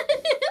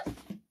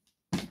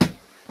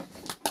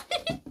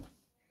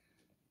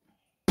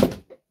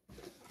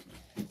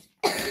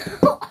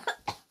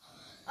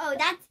 Oh,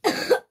 that's...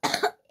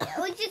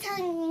 What you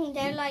telling me?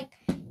 They're like...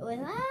 It was...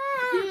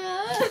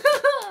 Yeah.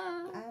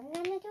 I'm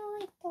gonna do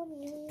it for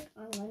you.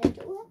 I'm gonna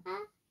do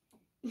it.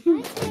 I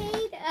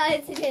skate. I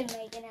didn't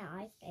make it out.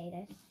 I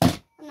skated.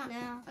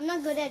 I'm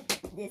not good at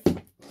this.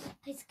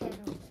 I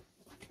skated.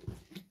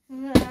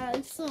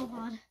 It's so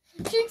hard.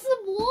 Drink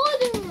some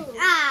water.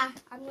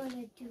 I'm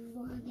gonna do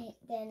on it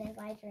then if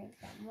I drink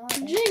some water.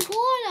 Drink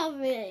all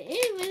of it,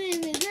 even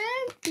if it's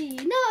empty.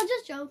 No, I'm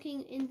just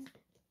joking.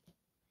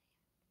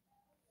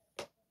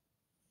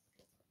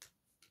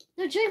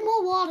 No, drink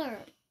more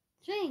water.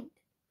 Drink.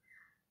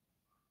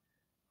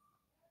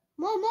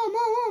 More.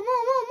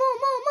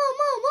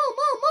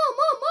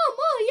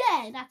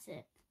 Yeah, that's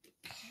it.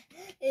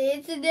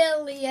 It's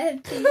nearly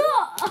empty.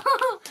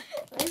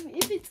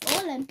 If it's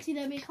all empty,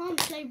 then we can't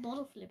play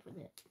bottle flip with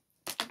it.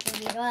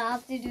 We don't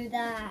have to do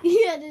that.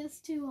 Yeah, it's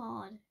too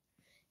hard.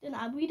 Then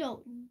we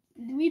don't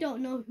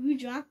know who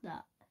drank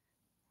that.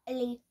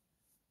 Ali.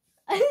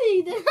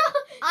 Ali, then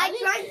I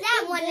drank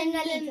that one and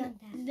Ali drank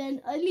that.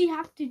 Then Ali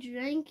have to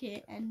drink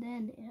it, and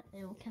then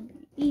it can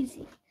be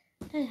easy.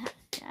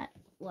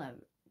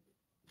 Whatever.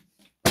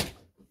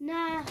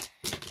 Nah.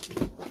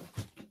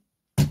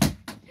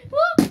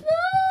 Oh, no!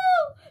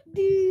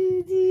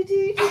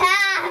 Do.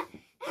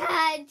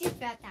 I just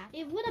dropped that.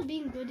 It would have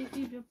been good if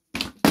you just.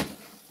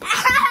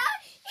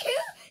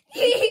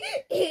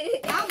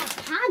 Ow, my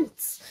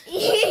pants!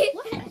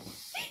 What?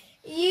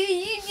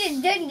 You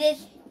just done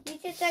this. You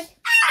just done.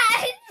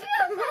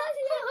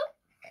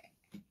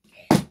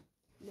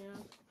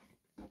 No.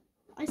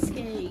 I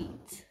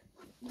skate.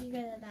 You're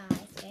gonna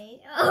die,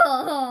 skate.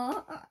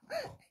 Oh,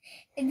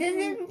 it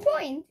doesn't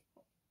point.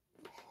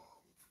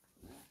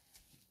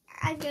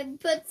 I could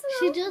put some.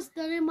 She just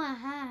done it in my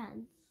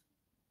hand.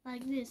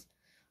 Like this.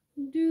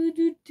 Do.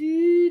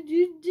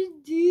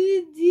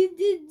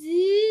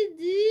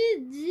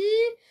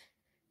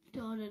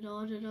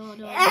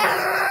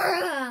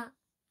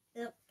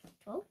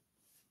 Oh.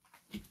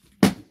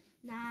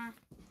 Nah.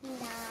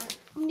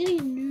 I'm getting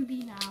a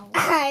newbie now.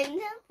 I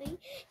know.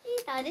 You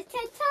thought it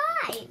 10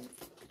 times.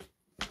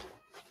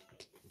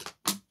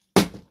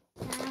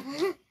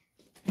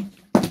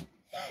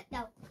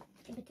 No.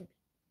 Give it to me.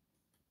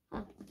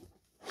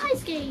 I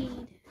skate.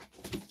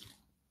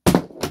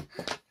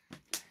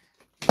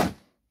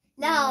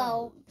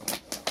 No.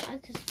 I'm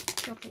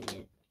just dropping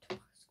it.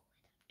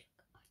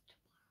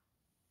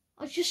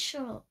 Oh, just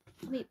shut up.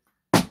 I mean,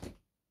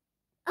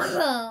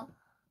 Oh,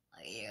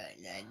 you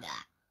learned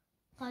that.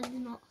 I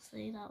did not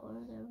say that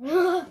word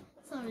ever.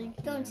 Sorry.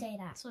 Don't say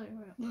that. Sorry.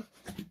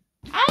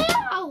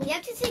 Ow! You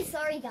have to say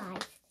sorry,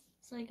 guys.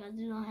 Sorry, guys.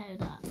 Do not hear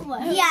that.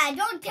 Yeah,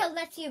 don't tell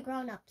that to your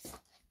grown-ups.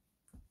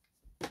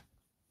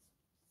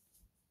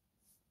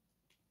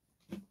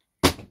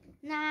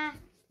 Nah.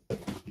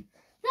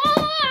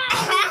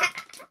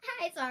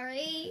 I'm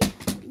sorry.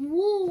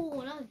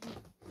 Whoa, that was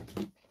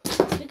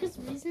the biggest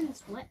reason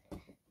it's wet.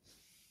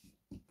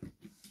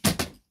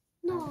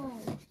 No.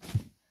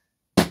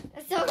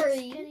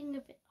 Sorry.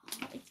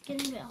 It's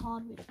getting a bit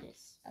hard with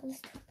this.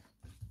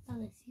 Now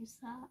let's use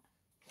that.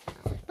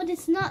 But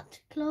it's not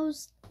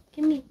closed.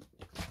 Give me.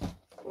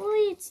 Oh,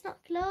 it's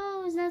not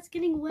closed. Now it's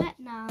getting wet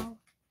now.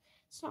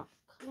 It's not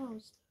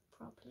closed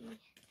properly.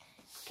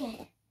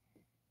 Okay.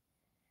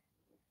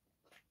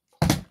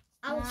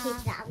 I will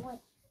keep that one.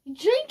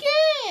 Drink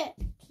it!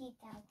 Keep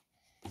that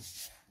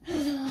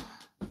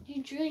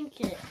You drink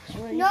it.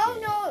 one. No,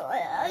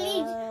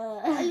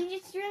 Ali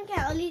just drink it.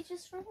 Ali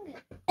just drink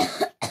it.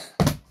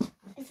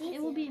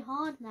 It will be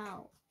hard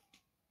now.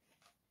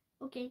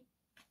 Okay.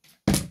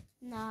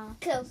 Nah.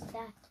 Close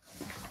that.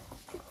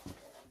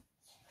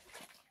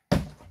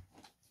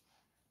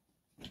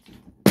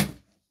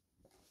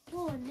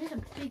 Oh, and there's a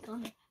big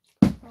one.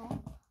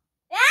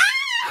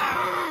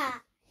 Ah!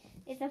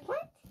 Is that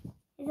point?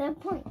 Is that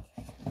point?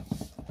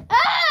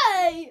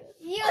 Hey!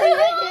 You were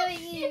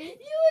looking.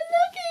 You were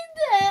looking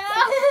there.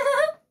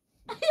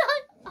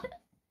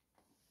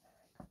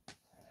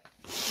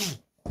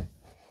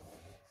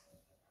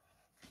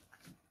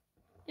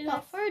 You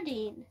got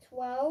 13.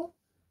 12,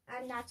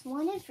 and that's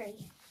 1 and 3.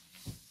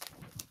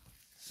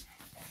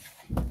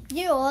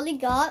 You only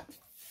got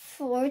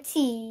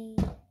 14.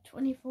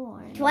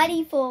 24.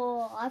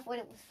 24. I thought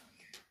it was.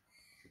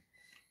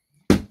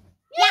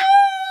 Yeah!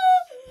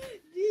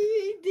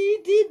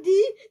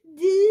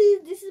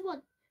 This is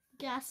what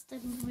gas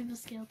and moving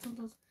skeleton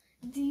does.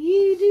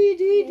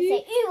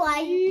 Say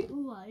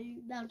ooh-wah.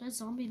 Now the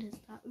zombie does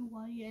that.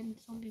 Ooh-wah and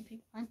zombie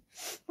big man.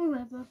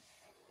 Whoever.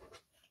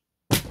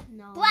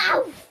 No.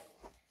 Wow!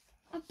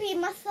 I beat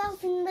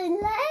myself in the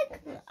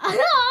leg.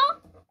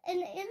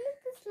 And in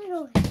this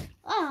little.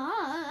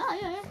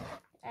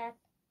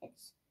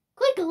 It's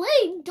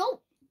Quickly, don't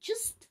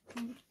just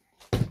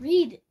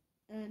read it.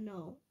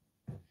 No.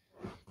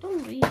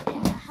 Don't read it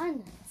in the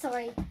hand.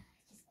 sorry.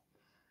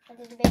 I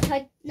did a bit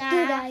hard. Nah.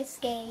 Did I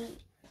skate?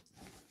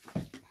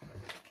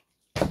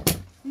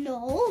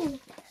 No.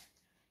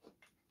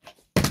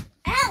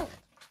 Ow!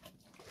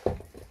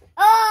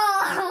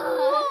 Oh!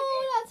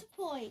 Oh, that's a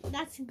point.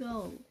 That's a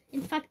goal.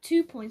 In fact,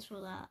 2 points for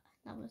that.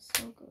 That was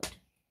so good.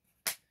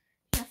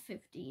 You have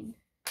 15.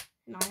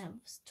 And I have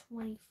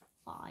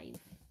 25.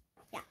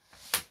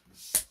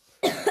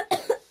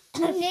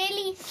 I'm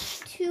nearly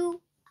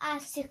 2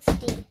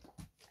 60.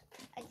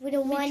 Like with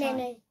a 1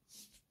 and a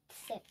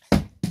 6.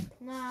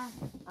 Nah.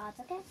 Oh, it's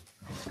okay.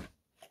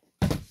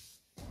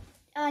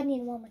 Oh, I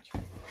need one more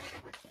try.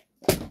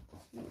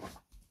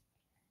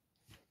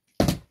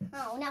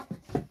 Oh, no.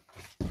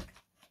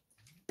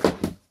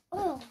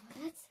 Oh,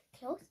 that's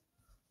close.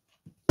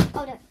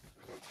 Oh, no.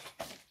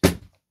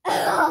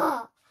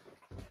 Oh.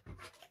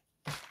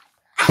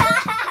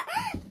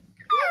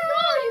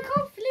 No, you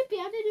can't flip it.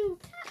 I have to do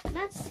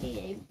that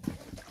skiing.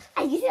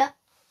 Yeah.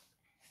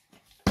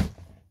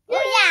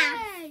 Oh,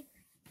 Yay!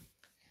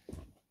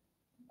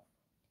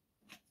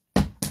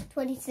 yeah.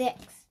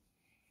 26.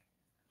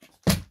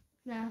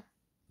 Nah.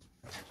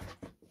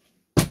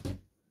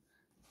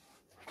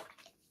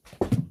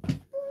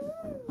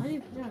 Why do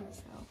you put it on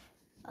yourself?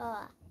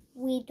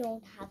 We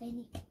don't have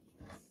any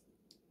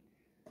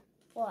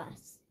for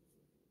us.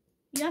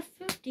 You have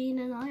 15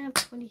 and I have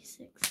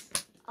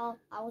 26. Oh,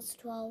 I was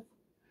 12,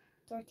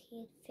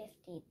 13,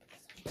 15.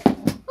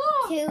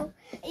 Oh! 2.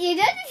 You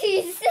did it to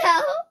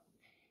yourself.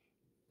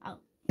 Oh.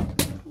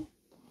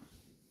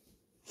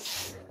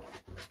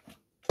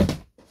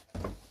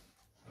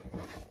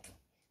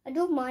 I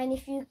don't mind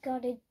if you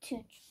got it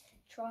to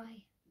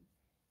try.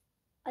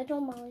 I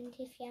don't mind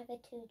if you have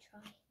it to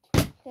try.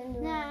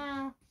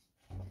 Nah.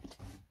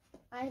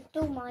 I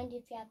don't mind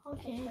if you have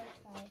Okay. it to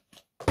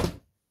try.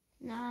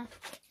 Nah.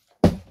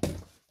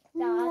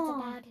 That's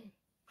about it.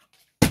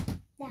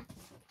 Yeah.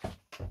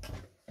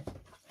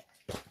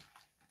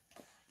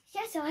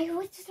 Yes, I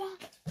was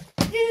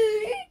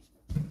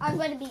I'm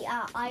gonna be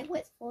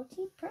iOS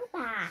 14 Pro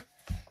Max.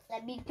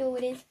 Let me do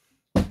this.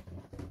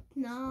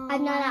 No.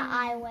 I'm not an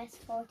iOS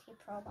 14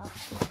 Pro Max.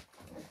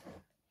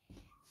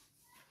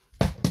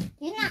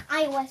 You're not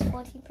iOS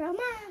 14 Pro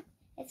Max.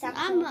 It's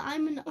Samsung.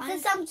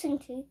 It's a Samsung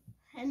too.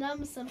 And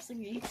I'm a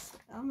Samsung Ace.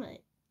 I'm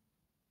it.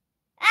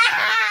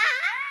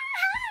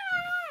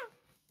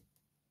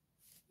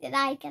 Did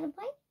I get a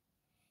point?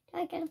 Did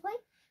I get a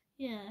point?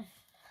 Yeah.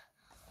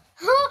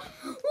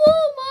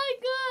 Oh my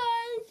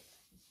god!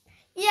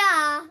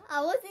 Yeah,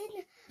 I was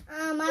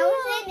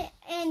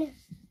in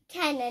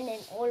 10 and then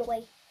all the way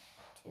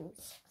to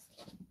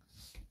 16.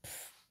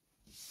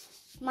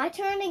 My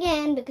turn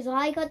again because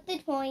I got the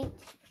point.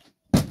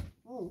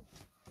 Ooh.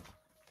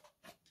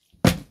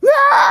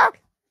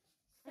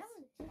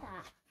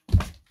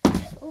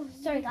 Oh,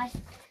 sorry guys.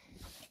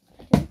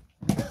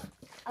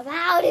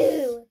 About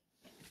to.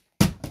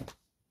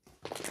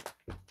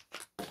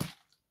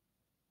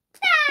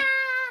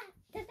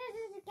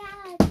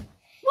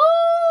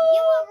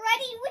 You were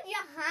ready with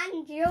your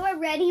hand. You were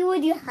ready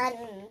with your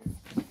hand.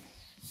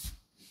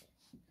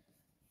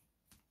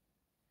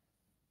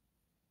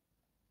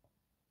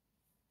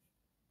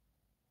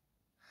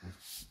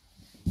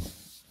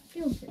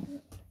 Feels it.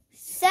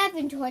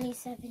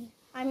 727.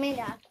 I made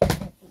that.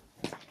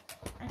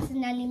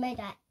 Accidentally made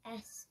that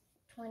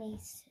S20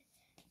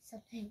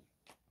 something.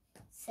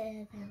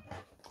 7.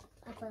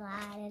 I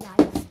forgot it.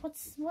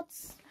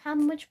 What's how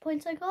much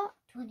points I got?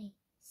 20.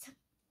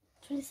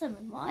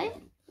 27. Why?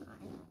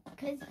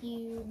 Because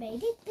you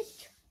made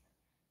it.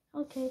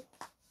 Okay.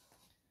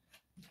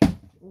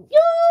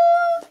 Yo!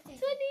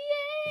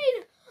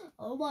 28!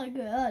 Oh my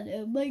god,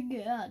 oh my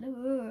god.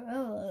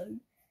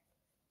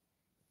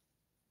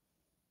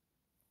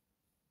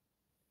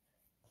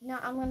 No,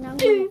 I'm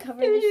gonna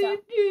cover this up.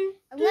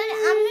 I'm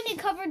gonna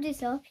cover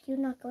this up. You're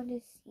not going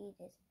to see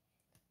this.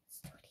 It's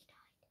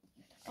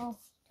 29. Oh.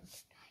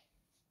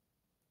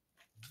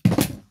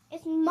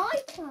 It's my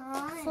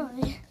turn.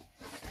 Sorry.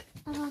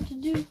 I have to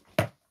do.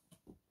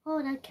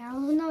 Oh, that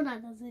counts. No,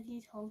 that doesn't.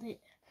 You hold it.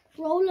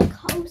 Roller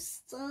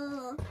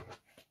coaster.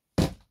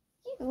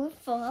 You were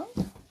full.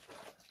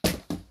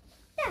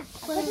 Yeah,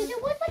 I'm gonna do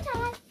it one more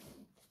time.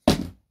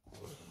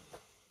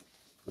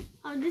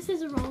 Oh, this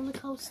is a roller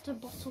coaster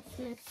bottle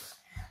flip.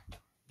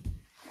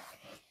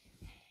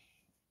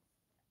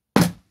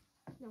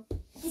 No,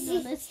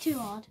 that's too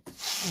hard.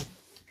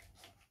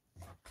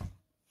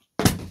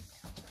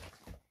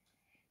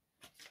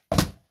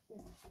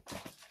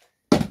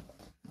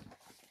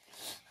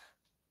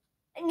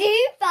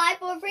 Do 5,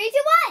 4, 3,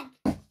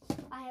 2, 1.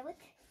 I have it.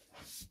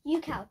 You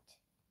you count?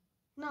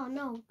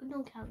 No,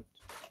 don't count.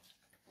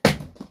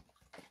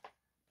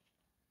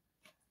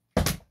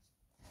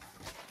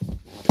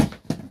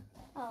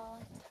 Oh.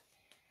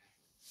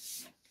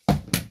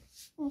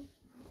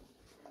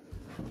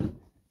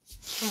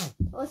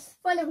 Was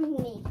following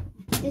me.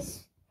 This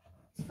is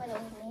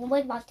following me.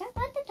 What about the time?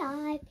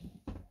 I'm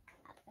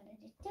gonna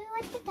just do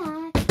it the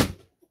time.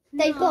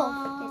 They both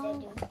did they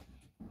do.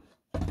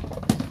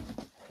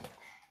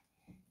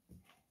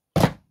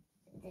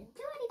 Didn't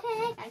do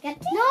anything. I got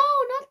 2. No,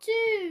 not 2.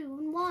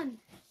 1.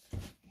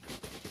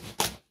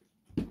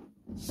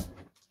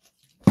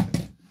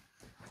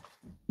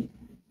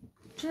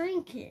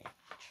 Drink it.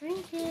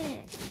 Drink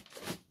it.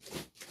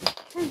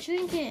 Don't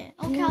drink it.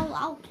 Okay, Yeah.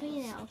 I'll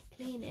clean it. I'll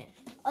clean it.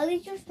 Oh, they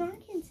just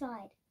drank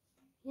inside.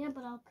 Yeah,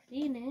 but I'll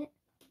clean it.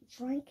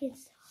 Drank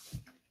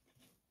inside.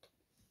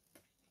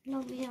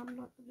 No, me, I'm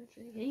not gonna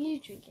drink it. You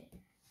drink it.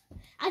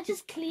 I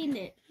just clean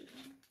it.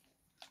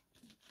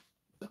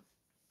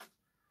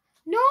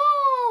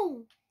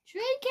 No!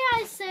 Drink it,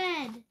 I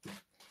said.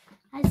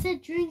 I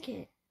said drink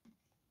it.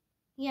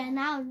 Yeah,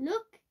 now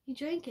look, you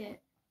drink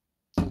it.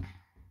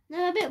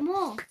 No, a bit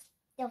more.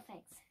 No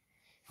thanks.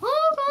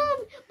 Hold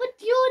on,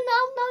 but you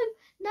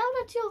now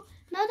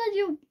that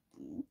your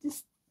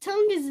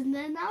tongue is in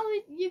there, now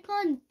you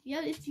can't.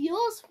 Yeah, it's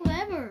yours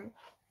forever.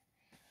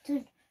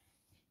 Dude.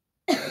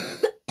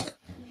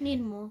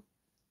 Need more.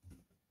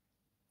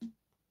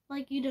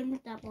 Like you done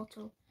with that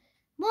bottle.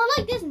 More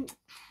like this.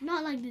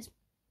 Not like this.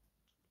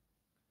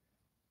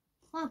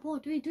 5, 4,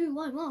 3, 2,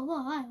 1, 1,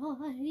 1, 1,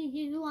 1, 3,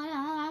 2, 1,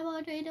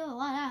 1, 3, 2,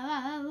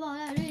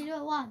 1, 3,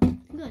 2, 1.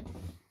 Good.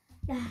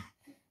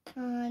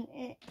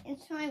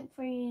 It's time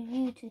for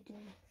you to do.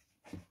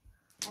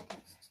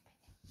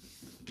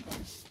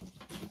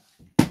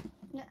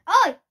 No.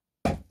 Oh,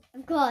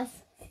 of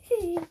course.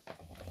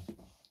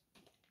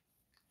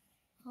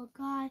 Oh,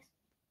 guys.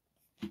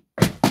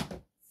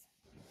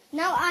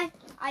 Now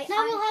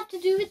Now we'll have to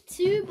do with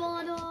 2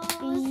 bottles.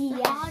 Yes.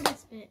 The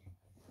hardest bit.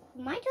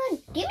 My turn.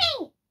 Give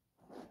me.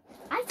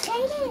 I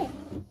skated.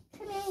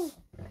 To me.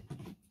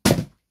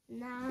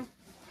 Nah.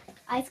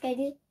 I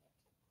skated.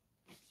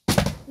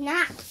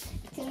 Nah.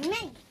 To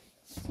me.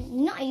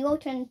 Not your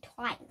turn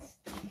twice.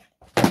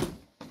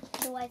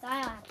 Otherwise, I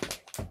have.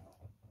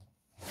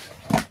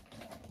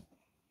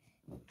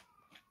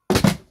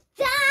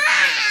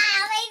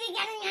 Ah! Lady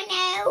getting a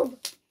noob.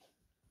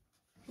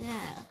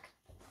 Yeah.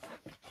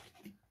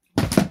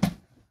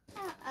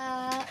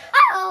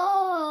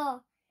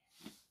 Oh!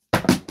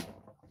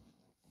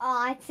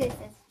 Oh, it's this.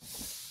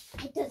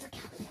 It doesn't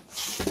count.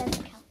 It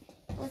doesn't count.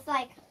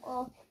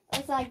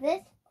 It's like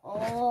this.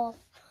 Oh.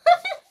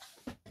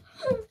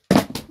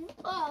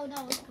 Oh,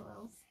 that was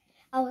close.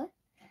 Oh.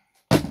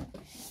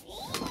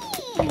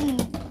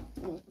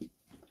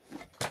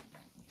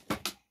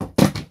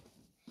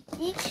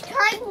 Each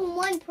time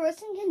one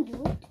person can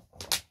do it,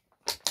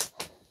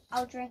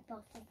 I'll drink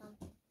both of them.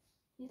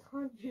 You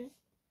can't drink.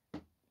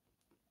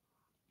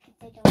 If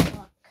they don't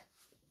work.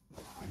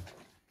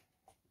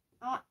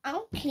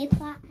 I'll keep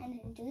that and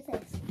then do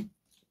this.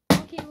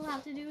 Okay, we'll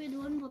have to do it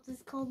one, but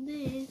it's called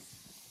this.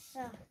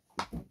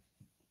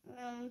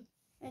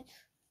 It's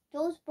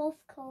those both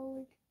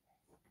called.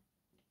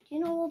 Do you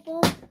know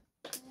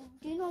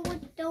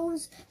what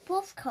those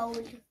both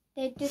called?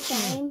 They're the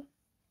same.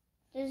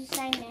 They're the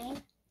same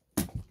name.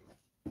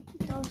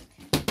 Those.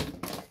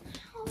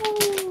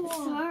 Oh,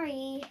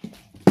 sorry.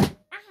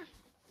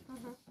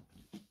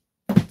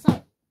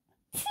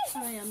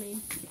 Sorry, I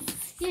mean.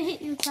 You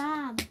hit your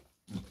tab.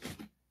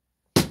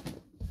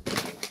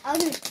 I'll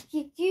do it.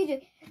 You do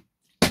it.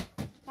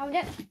 I'll do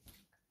it.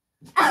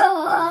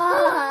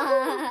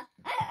 Oh.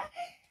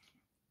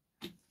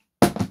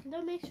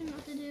 Don't make sure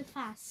not to do it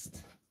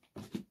fast.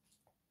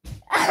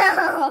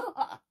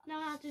 Oh. Now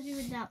I have to do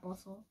with that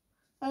bottle.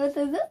 Oh,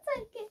 so that's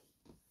okay.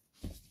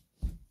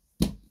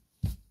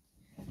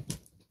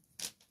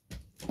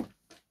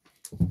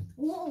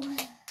 Whoa.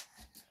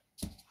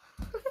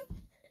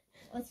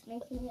 What's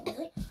making it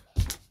wet?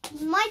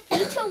 My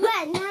feet are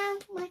wet now.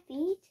 My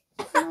feet.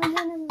 No,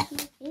 my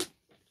feet.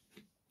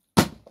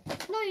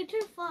 No, you're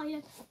too far.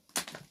 Yeah.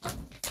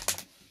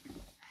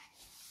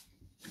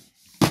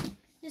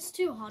 It's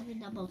too hard with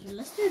that bottle.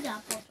 Let's do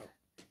that bottle.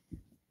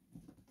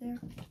 There.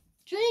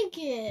 Drink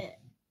it.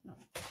 No.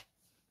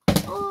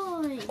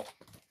 Oi.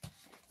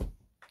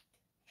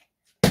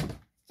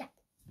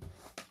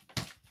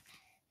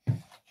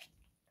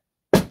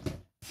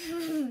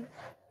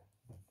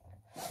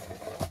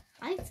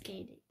 Ice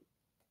skating.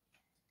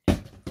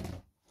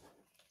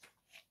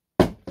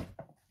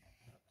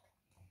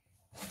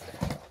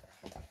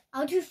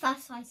 I'll do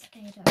fast ice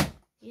skater.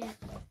 Yeah.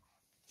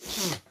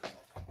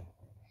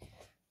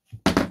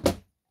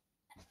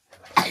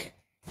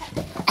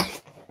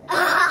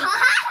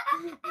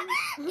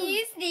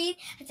 You sneeze.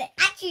 I say,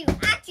 achoo,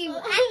 achoo,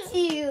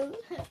 achoo.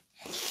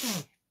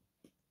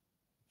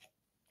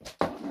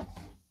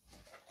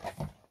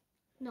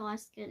 No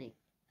ice skating.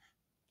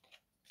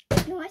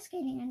 No ice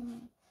skating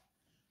anymore.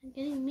 I'm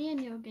getting me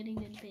and you're getting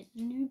a bit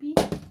newbie.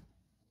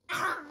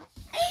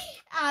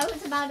 I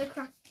was about to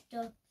crack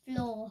the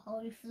floor,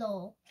 whole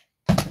floor.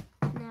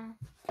 Nah.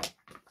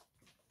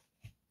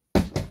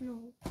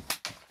 No.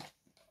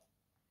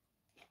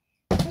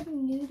 What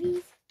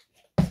newbies?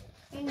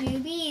 You're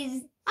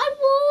newbies. I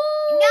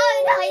won! No,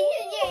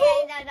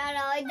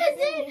 it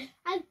doesn't.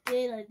 I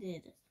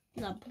did.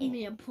 Now put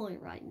me a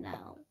point right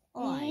now.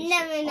 No.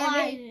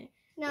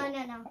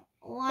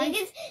 Why?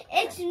 Because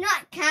it's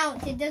not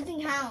count. It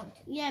doesn't count.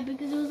 Yeah,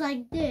 because it was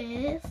like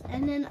this,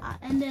 and then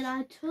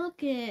I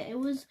took it. It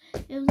was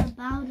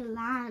about to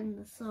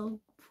land,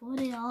 so put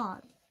it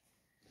on.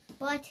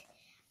 But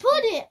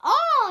put it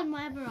on,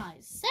 whatever I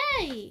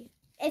say.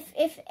 If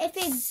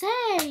it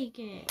say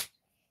it.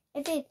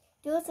 If it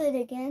does it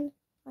again,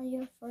 oh,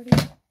 you're 40.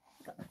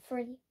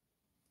 40.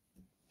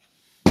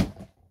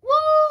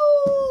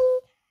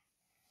 Woo!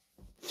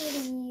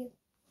 40.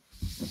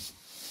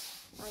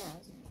 Oh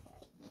no.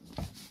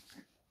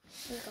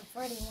 We got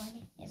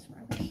 41. It's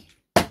rubbish.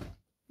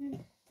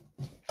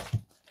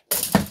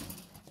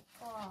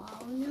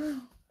 Oh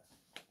no.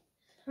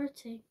 It's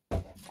hurting.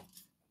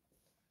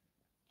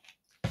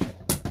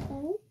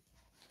 Oh.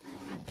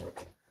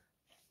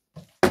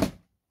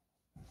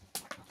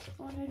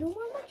 Oh, I don't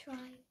want to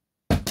try.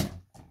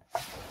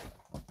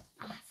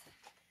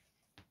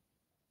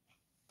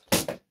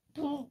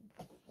 Boom.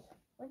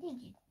 What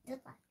did you do?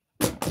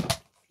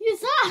 You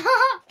saw?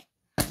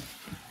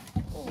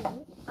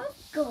 Oh,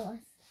 of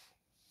course.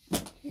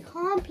 You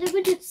can't play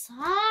with it.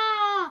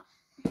 Ah!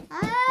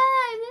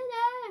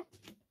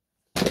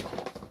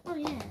 Oh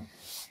yeah.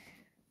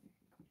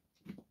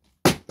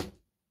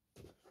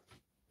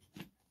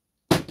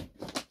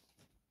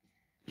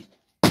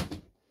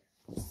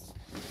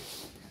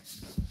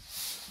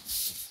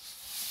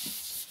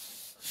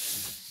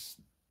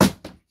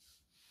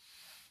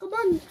 Come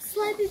on,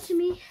 slide it to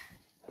me.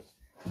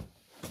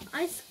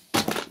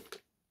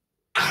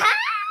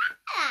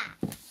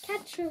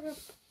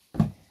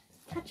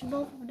 Catch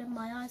both of them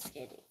by ice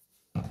skating.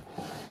 Oh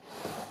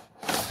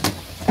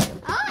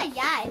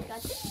yeah, I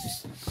got it.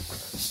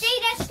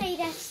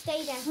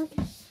 Stay there.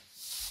 Okay.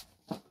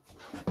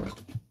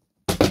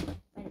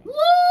 Woo!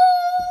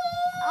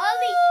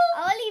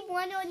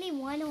 Only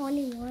one.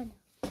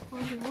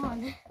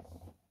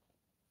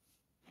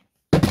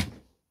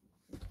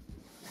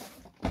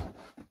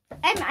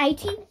 I'm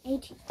 18.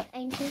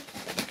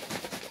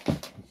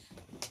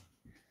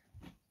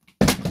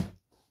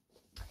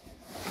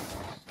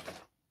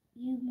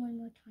 You one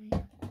more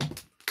time.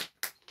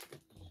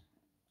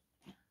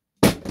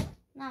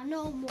 Now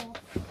no more.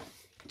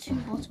 2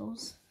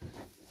 bottles.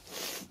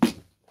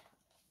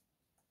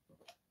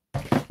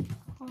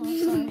 Oh,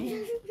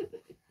 sorry.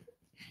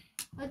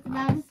 What's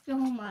that? Spill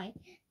my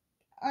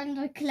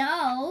under the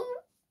clothes.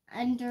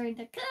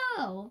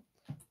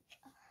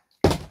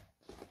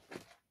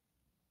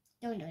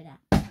 Don't do that.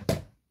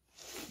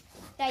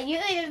 That you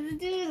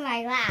do it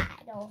like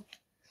that. No.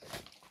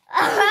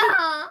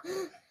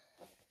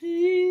 Do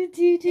you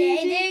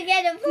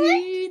get a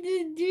point?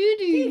 Do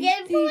you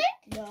get a point?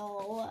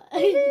 No.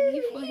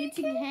 You're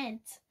hitting head.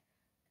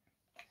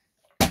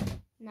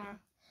 Nah.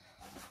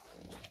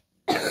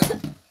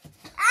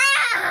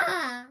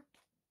 Ah!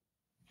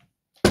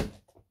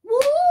 Woo!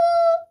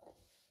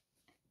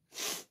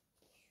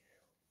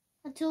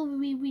 Until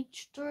we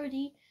reach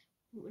 30,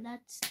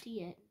 that's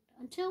the end.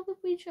 Until we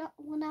reach a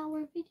 1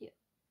 hour video.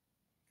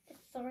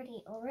 It's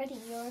 30 already.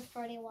 You're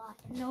 41.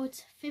 No,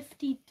 it's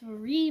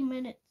 53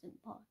 minutes in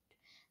part.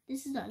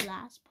 This is the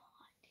last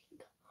part, I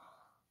think. I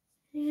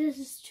think this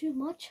is too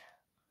much.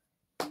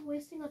 I'm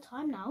wasting our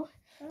time now.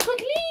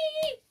 Quickly!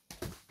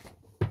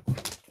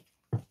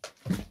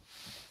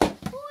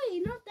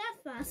 Boy, not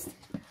that fast.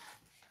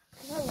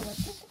 No, what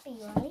does it be,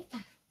 right?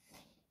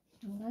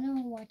 I'm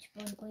gonna watch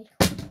Boy Cola.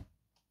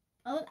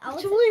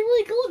 It's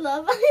really cool,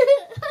 love.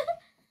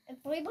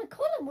 Boy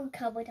Cola will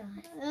cover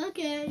that.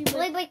 Okay.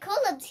 Boy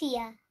Cola's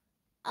here.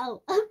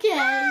 Oh, okay.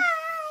 Hi.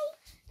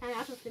 And I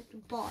have to flip the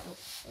bottle.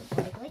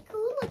 Boy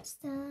Cola's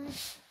done.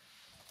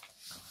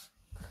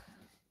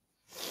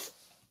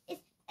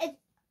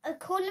 A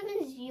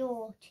Coleman is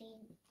your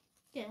team.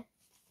 Yeah.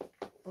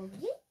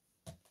 Boogie?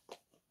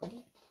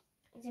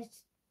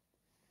 Just.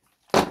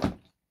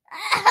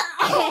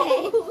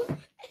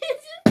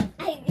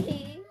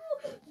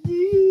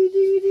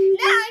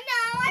 No,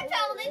 I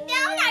found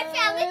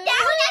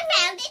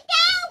it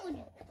down.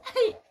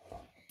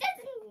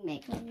 Doesn't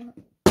make me.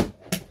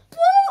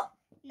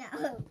 No.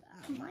 Oh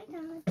my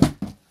god.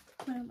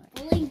 What am I?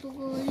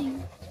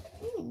 Boing.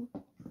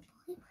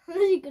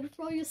 You can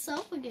throw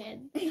yourself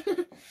again.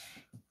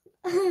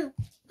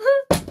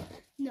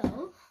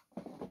 No.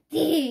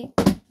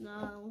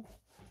 No.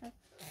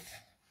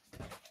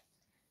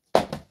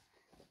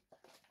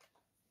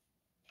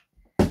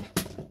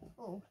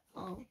 Oh.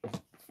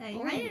 Hey,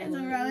 right as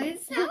a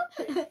rose. No.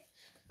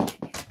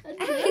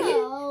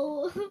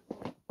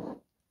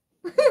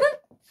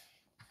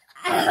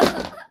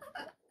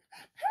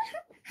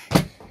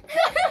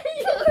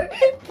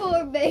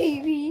 Poor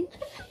baby.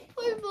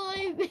 Poor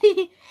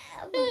baby.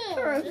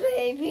 Poor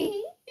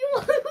baby.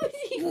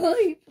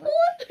 Boy,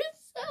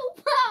 so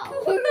proud.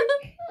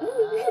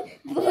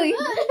 Boy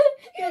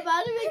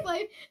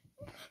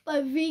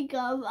me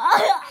gum.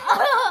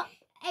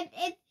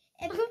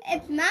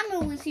 If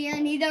Mama was here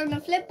and he'd on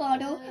a flip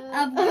bottle,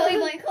 Boy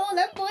Boy call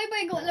him, Boy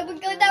Boy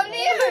would go down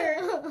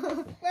here.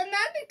 When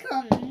Mama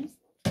comes.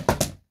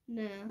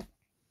 No.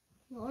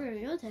 What are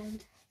your turn?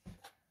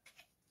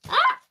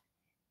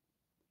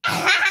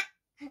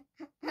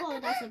 Oh,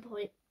 that's a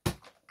point.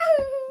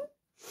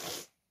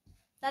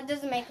 That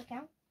doesn't make a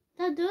count.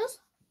 That does?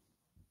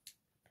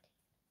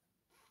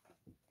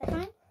 That's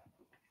fine.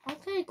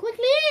 Okay,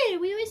 quickly!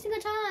 We're wasting our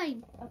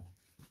time.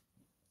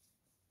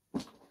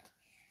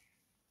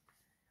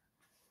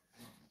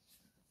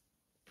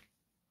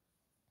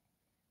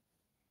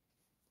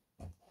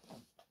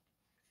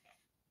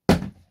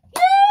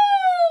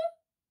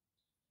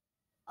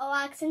 Oh,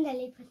 I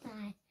accidentally put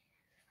that.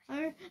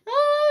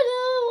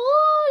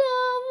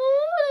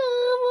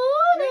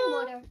 Drink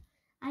water.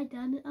 I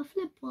done a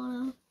flip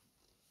bottle.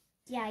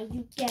 Yeah,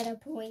 you get a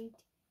point.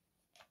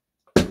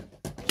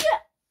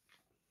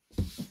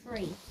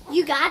 3.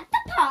 You got the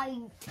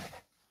point.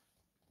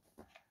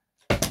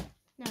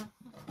 No.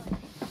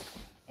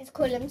 It's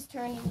Cullum's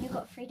turn and you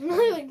got 3 tries.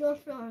 No, we go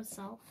for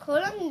ourselves.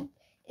 Cullum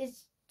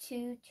is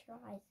 2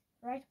 tries.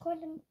 Right,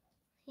 Cullum?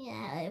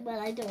 Yeah, but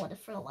I don't want to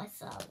throw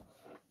myself.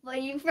 Well,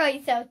 you throw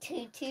yourself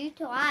two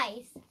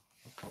twice.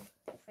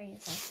 For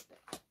yourself.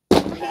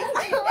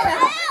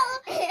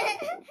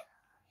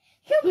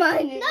 Come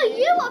on. No,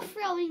 you are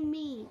throwing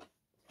me.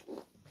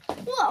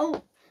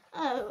 Whoa.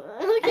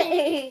 Oh,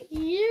 okay.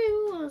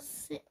 You will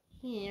sit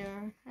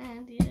here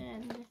and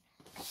then.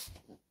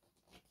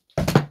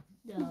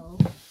 No.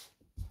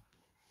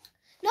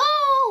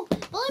 No!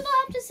 Volleyball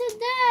have to sit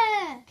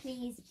there.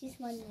 Please, just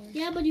one more.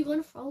 Yeah, but you're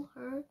gonna throw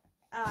her.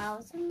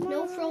 Oh,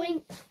 No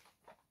throwing.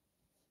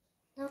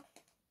 No.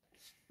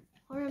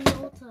 Or a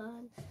no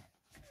turn.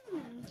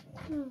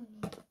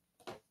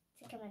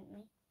 Come at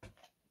me.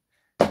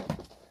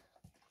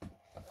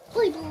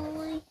 Boy,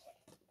 boy.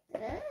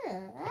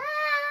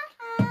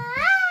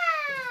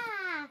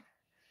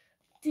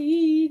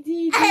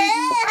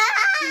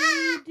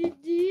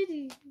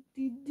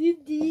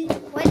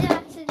 Why did I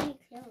accidentally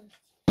close?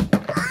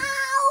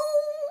 Ow!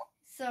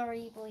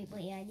 Sorry, boy.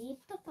 I need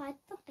to find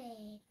the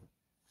page.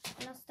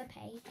 I lost the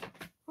page.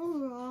 Oh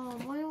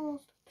no, I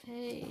lost the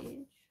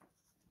page.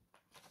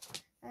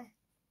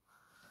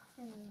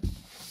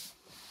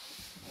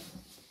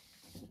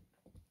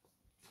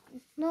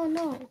 No.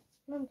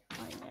 Let me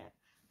find it.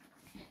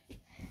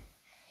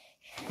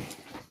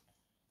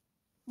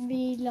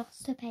 We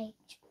lost the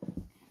page.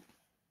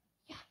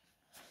 Yeah.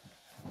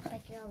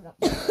 Like you're up.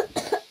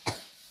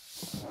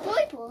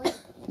 Boy.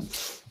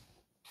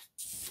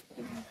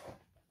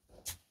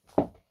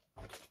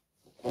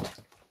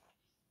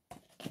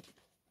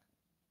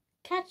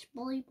 Catch,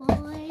 boy.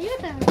 You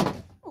better.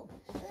 Oh.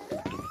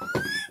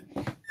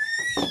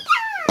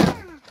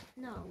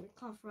 No, we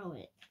can't throw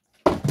it.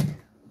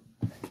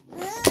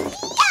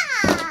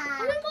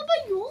 Oh my God,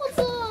 but your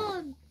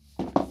turn.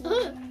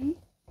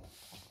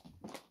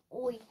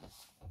 Oi.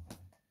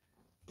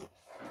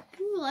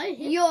 Ooh, I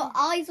hit Your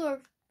eyes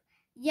are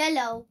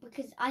yellow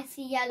because I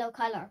see yellow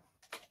color.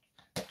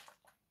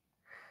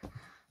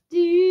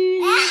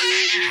 Dude.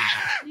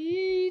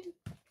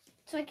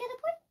 So I get a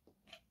point?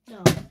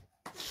 No.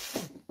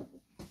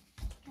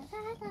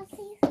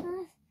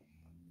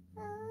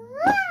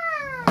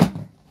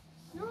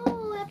 No,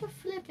 I have to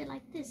flip it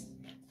like this.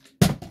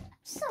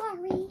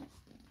 Sorry.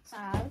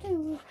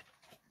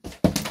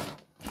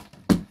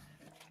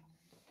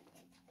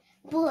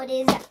 What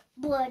is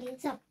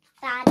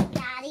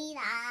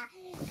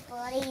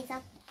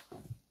up?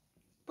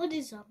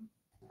 Buddhism.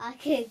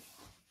 Okay.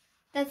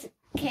 That's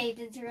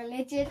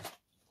religion.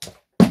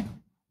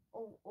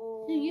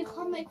 Oh. You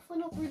can't make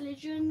fun of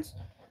religions.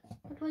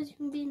 Otherwise you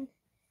can be in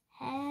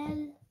hell.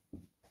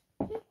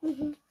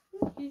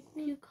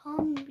 You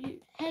can't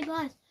be. Hey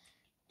guys,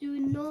 do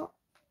not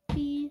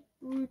be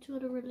rude to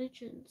other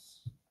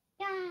religions.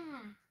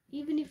 Yeah.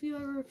 Even if you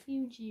are a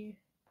refugee.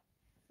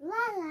 La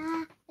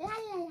la.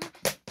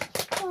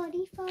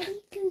 40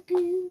 goo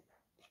goo.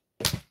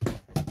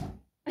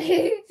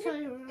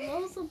 Sorry, I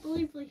also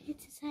believe he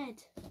hit his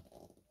head.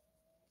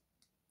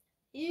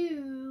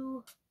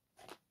 Ew.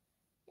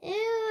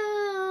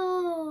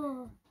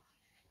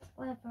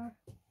 Whatever.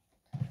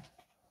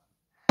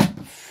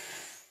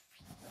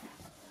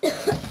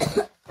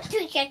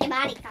 Check your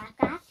body,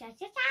 Kaka.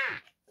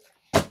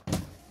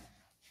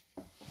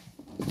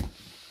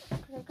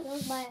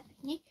 Close my.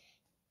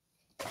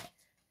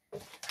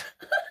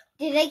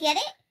 Did I get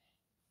it?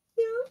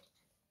 No.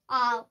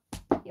 Oh,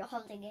 you're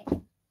holding it.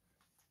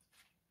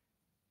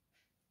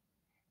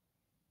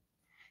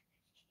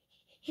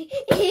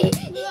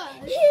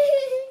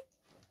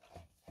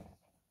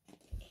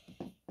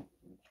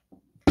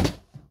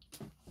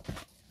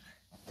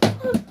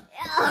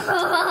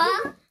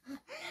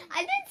 I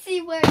didn't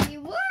see where you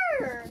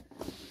were.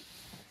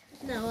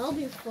 No, I'll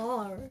be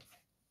far.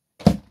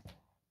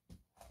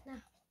 No,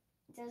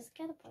 just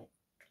get a point.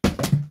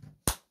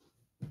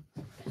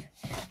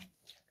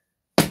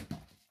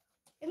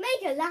 It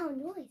makes a loud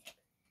noise.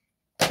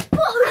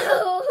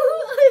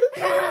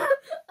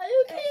 Are you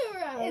okay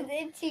around?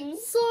 It's itching.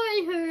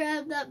 Sorry,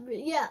 Hurrem.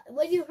 Yeah,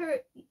 when you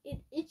hurt,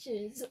 it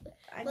itches.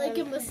 I Like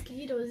know. a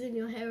mosquito is in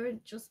your hair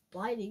and just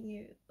biting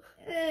you.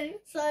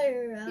 Sorry,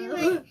 Hurrem.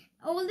 Like,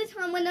 all the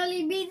time when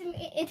Ollie beats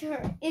me, it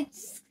hurts.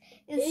 It's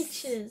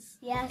Itches.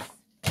 Yes.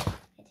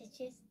 It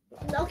itches.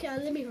 Okay,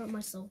 let me hurt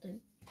myself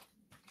then.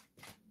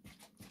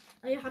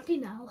 Are you happy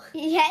now?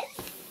 Yes.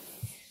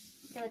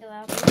 So do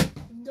I.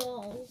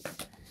 Dolls.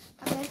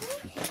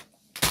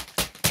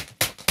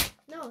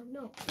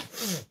 No.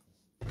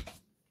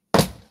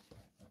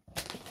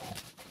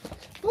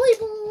 Boy,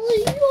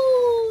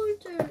 your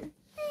turn.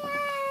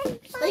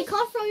 Like,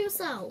 can't throw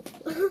yourself.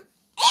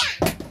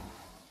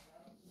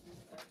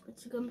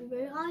 It's gonna be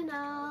very high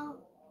now.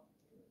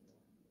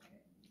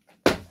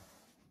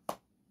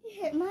 You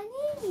hit my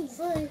knees.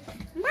 Sorry.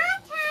 My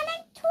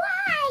turning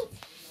twice.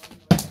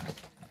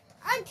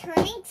 I'm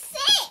turning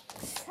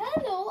 6.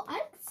 Hello, I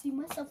can see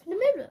myself in the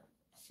mirror.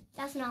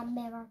 That's not a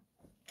mirror.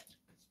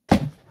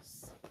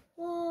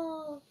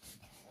 Whoa.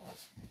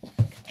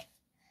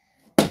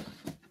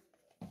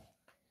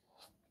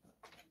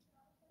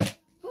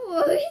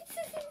 Ooh,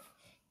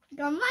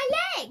 got my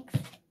legs.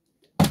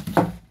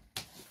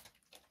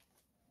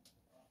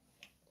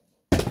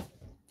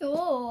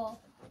 Oh.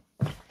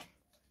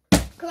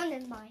 Gonna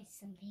buy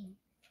something.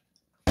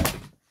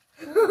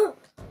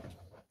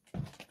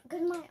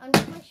 Got my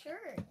under my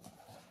shirt.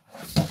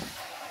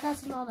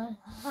 That's not a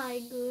high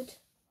good.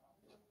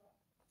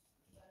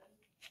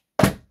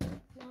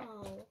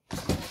 No.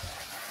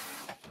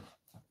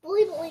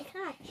 Believe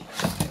catch.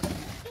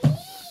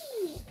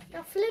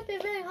 Now flip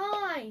it very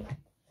high.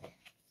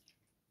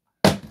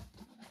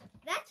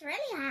 That's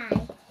really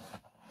high.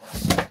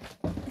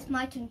 It's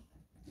my turn.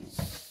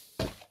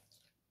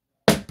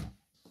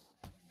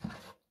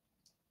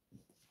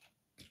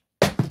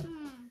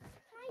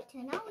 My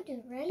turn. I will do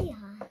really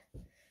high.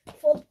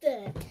 From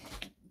there.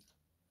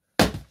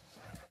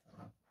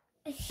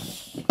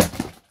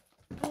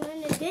 I'm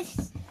gonna this.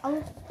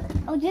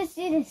 I'll just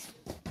do this.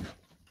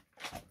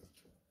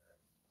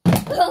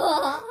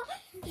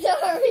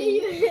 Sorry.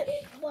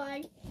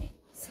 Why?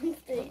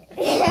 Something.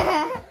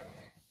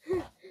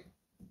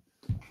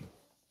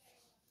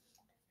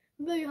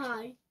 Very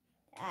high.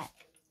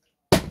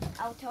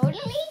 I'll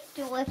totally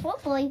do it for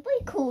Boy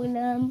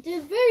Coolum. Do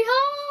it very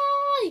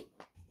high.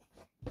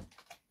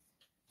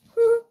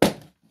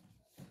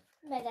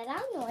 But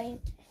that's annoying.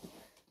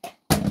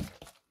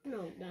 No,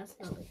 that's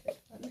not a good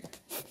one.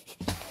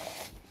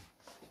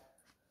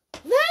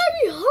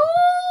 Very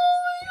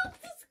high up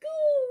the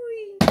sky.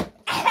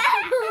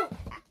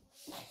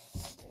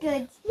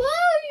 Good.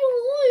 Very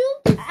high up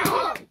the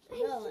sky.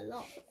 No, a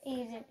lot.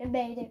 Easy. I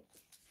made it.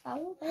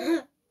 No.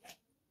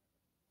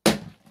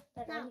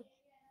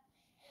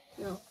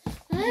 No.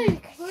 Hey,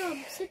 come,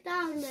 sit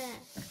down there.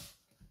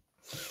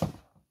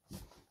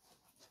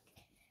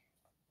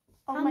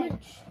 Oh How my.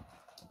 much?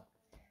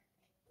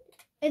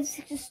 It's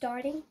just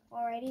starting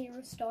already.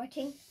 You're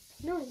starting.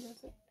 No, it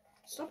doesn't.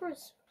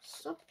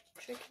 Stop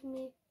tricking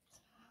me.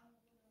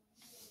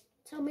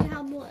 Tell me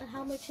how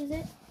much is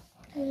it?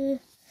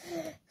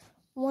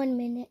 1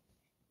 minute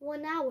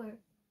 1 hour.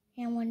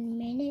 and 1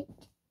 minute.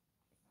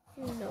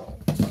 No.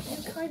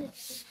 You kind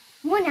of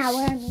 1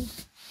 hour. I mean.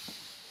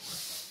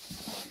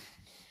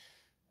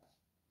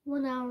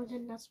 1 hour,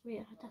 then that's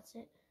weird. That's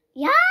it.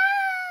 Yeah.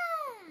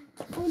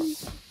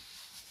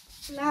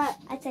 Nah.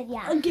 I said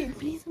yeah. Okay,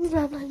 please. I'm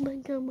not like my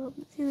gum up.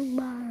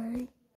 Bye.